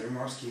Morse sender,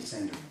 Morse key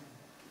sender,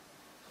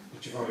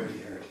 which you've already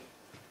heard.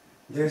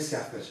 There's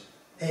that bit.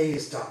 A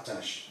is dot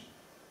dash.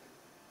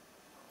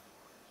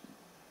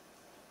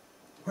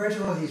 Where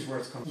do all these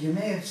words come from? You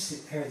may have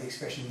heard the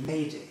expression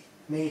Mayday,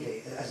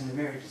 Mayday as an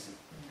emergency.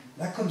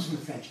 That comes from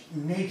the French,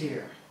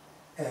 M'aider,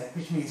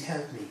 which means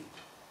help me.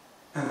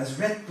 And as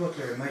Rhett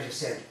Butler might have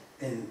said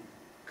in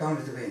Gone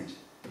with the Wind,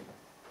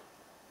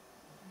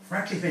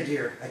 "Frankly, my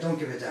dear, I don't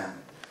give a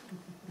damn."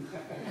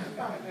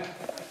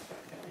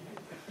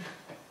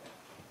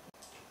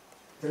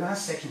 The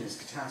last section is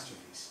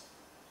catastrophes.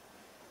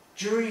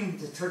 During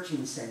the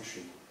 13th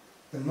century,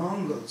 the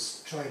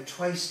Mongols tried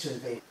twice to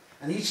invade,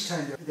 and each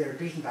time they were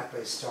beaten back by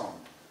a storm.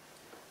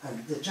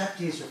 And the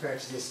Japanese referred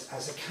to this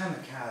as a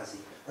kamikaze,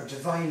 or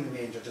divine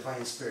wind, or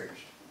divine spirit.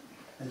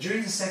 And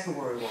during the Second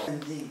World War, when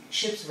the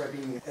ships were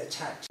being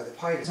attacked, the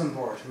pilots on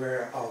board who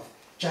were of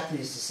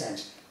Japanese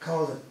descent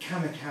called them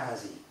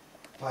kamikaze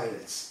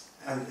pilots,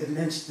 and it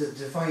meant the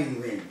divine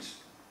wind.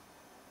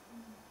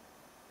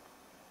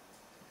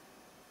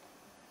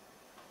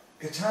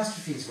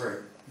 Catastrophes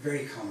were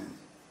very common.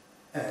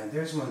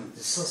 There's one,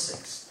 the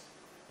Sussex,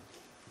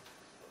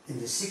 in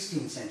the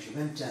 16th century,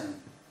 went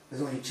down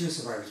with only 2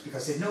 survivors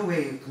because they had no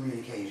way of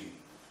communicating.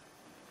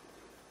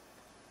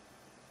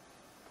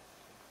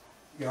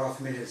 You're all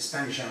familiar with the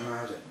Spanish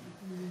Armada,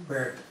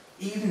 where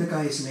even the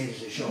guys who made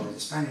it ashore, the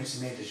Spaniards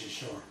who made it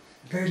ashore,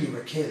 apparently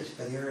were killed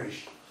by the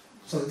Irish.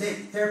 So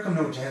they're coming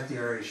over to help the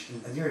Irish,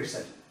 and the Irish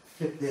said,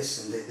 "Flip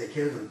this," and they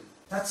killed them.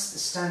 That's the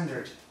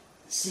standard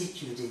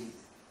CQD,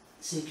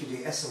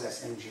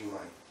 SOS,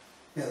 MGY.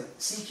 Now,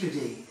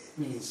 CQD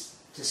means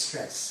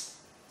distress.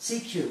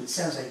 CQ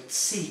sounds like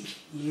seek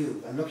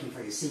you. I'm looking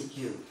for you, seek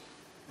you.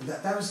 And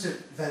that was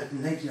developed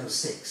in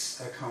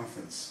 1906 at a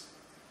conference.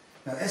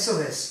 Now,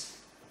 SOS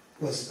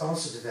was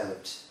also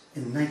developed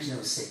in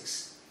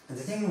 1906. And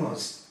the thing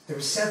was, there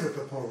were several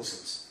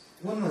proposals.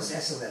 One was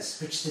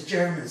SOS, which the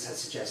Germans had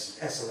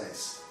suggested,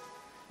 SOS.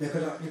 You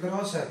could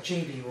also have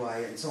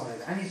JBY and so on.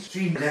 Any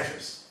 3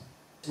 letters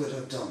would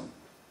have done.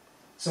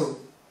 So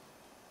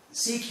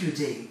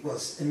CQD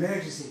was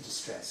emergency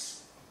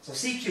distress. So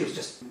CQ is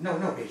just,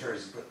 nobody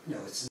hears it, but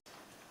it's...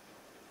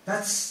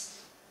 That's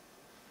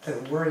a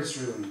word's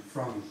rune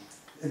from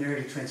an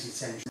early 20th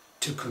century.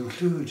 To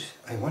conclude,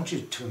 I want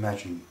you to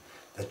imagine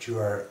that you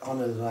are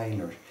on a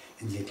liner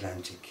in the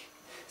Atlantic.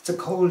 It's a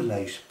cold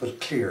night,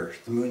 but clear.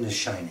 The moon is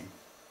shining.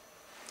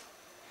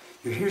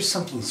 You hear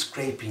something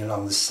scraping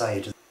along the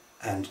side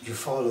and you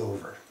fall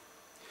over.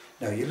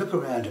 Now you look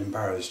around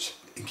embarrassed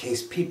in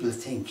case people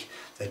think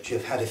that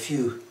you've had a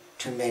few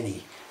too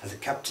many at the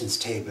captain's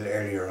table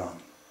earlier on.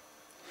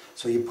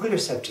 So you pull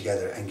yourself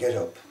together and get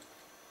up,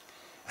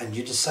 and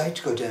you decide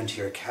to go down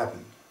to your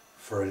cabin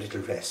for a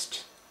little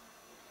rest.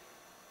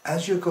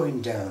 As you're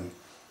going down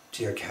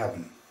to your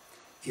cabin,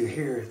 you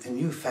hear the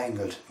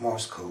newfangled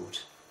Morse code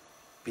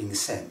being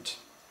sent.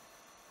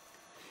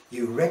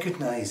 You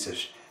recognize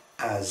it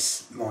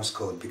as Morse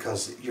code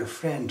because your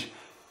friend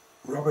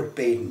Robert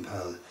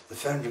Baden-Powell, the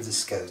founder of the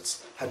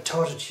Scouts, had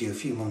taught it to you a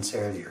few months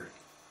earlier.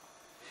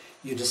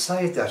 You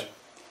decide that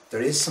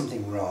there is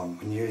something wrong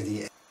when you're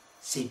the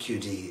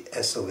CQD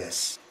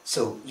SOS.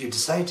 So you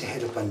decide to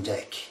head up on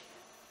deck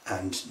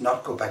and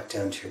not go back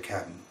down to your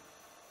cabin.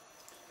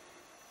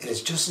 It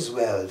is just as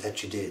well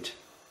that you did,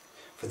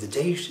 for the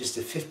date is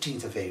the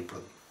 15th of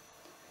April.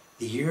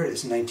 The year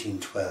is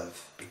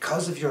 1912.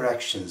 Because of your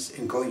actions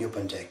in going up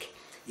on deck,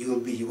 you will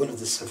be one of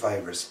the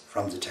survivors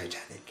from the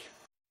Titanic.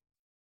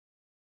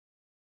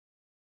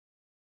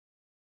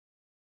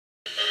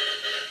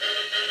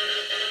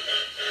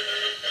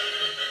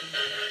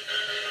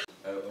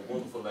 A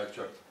wonderful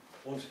lecture.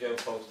 Once again,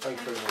 folks,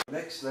 thanks very much.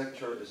 Next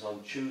lecture is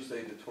on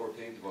Tuesday, the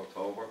 13th of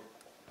October,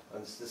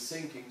 and it's the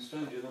sinking,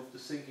 strangely enough, the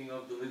sinking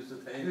of the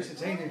Lusitania.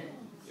 Lusitania.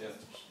 Yeah,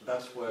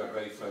 that's by our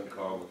great friend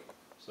Cormac.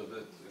 So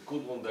a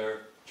good one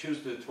there,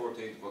 Tuesday, the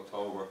 13th of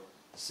October,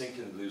 the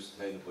sinking of the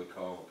Lusitania by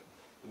Cormac.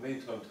 In the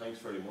meantime, thanks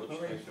very much.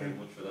 Thanks very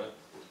much for that.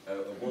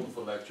 A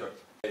wonderful lecture.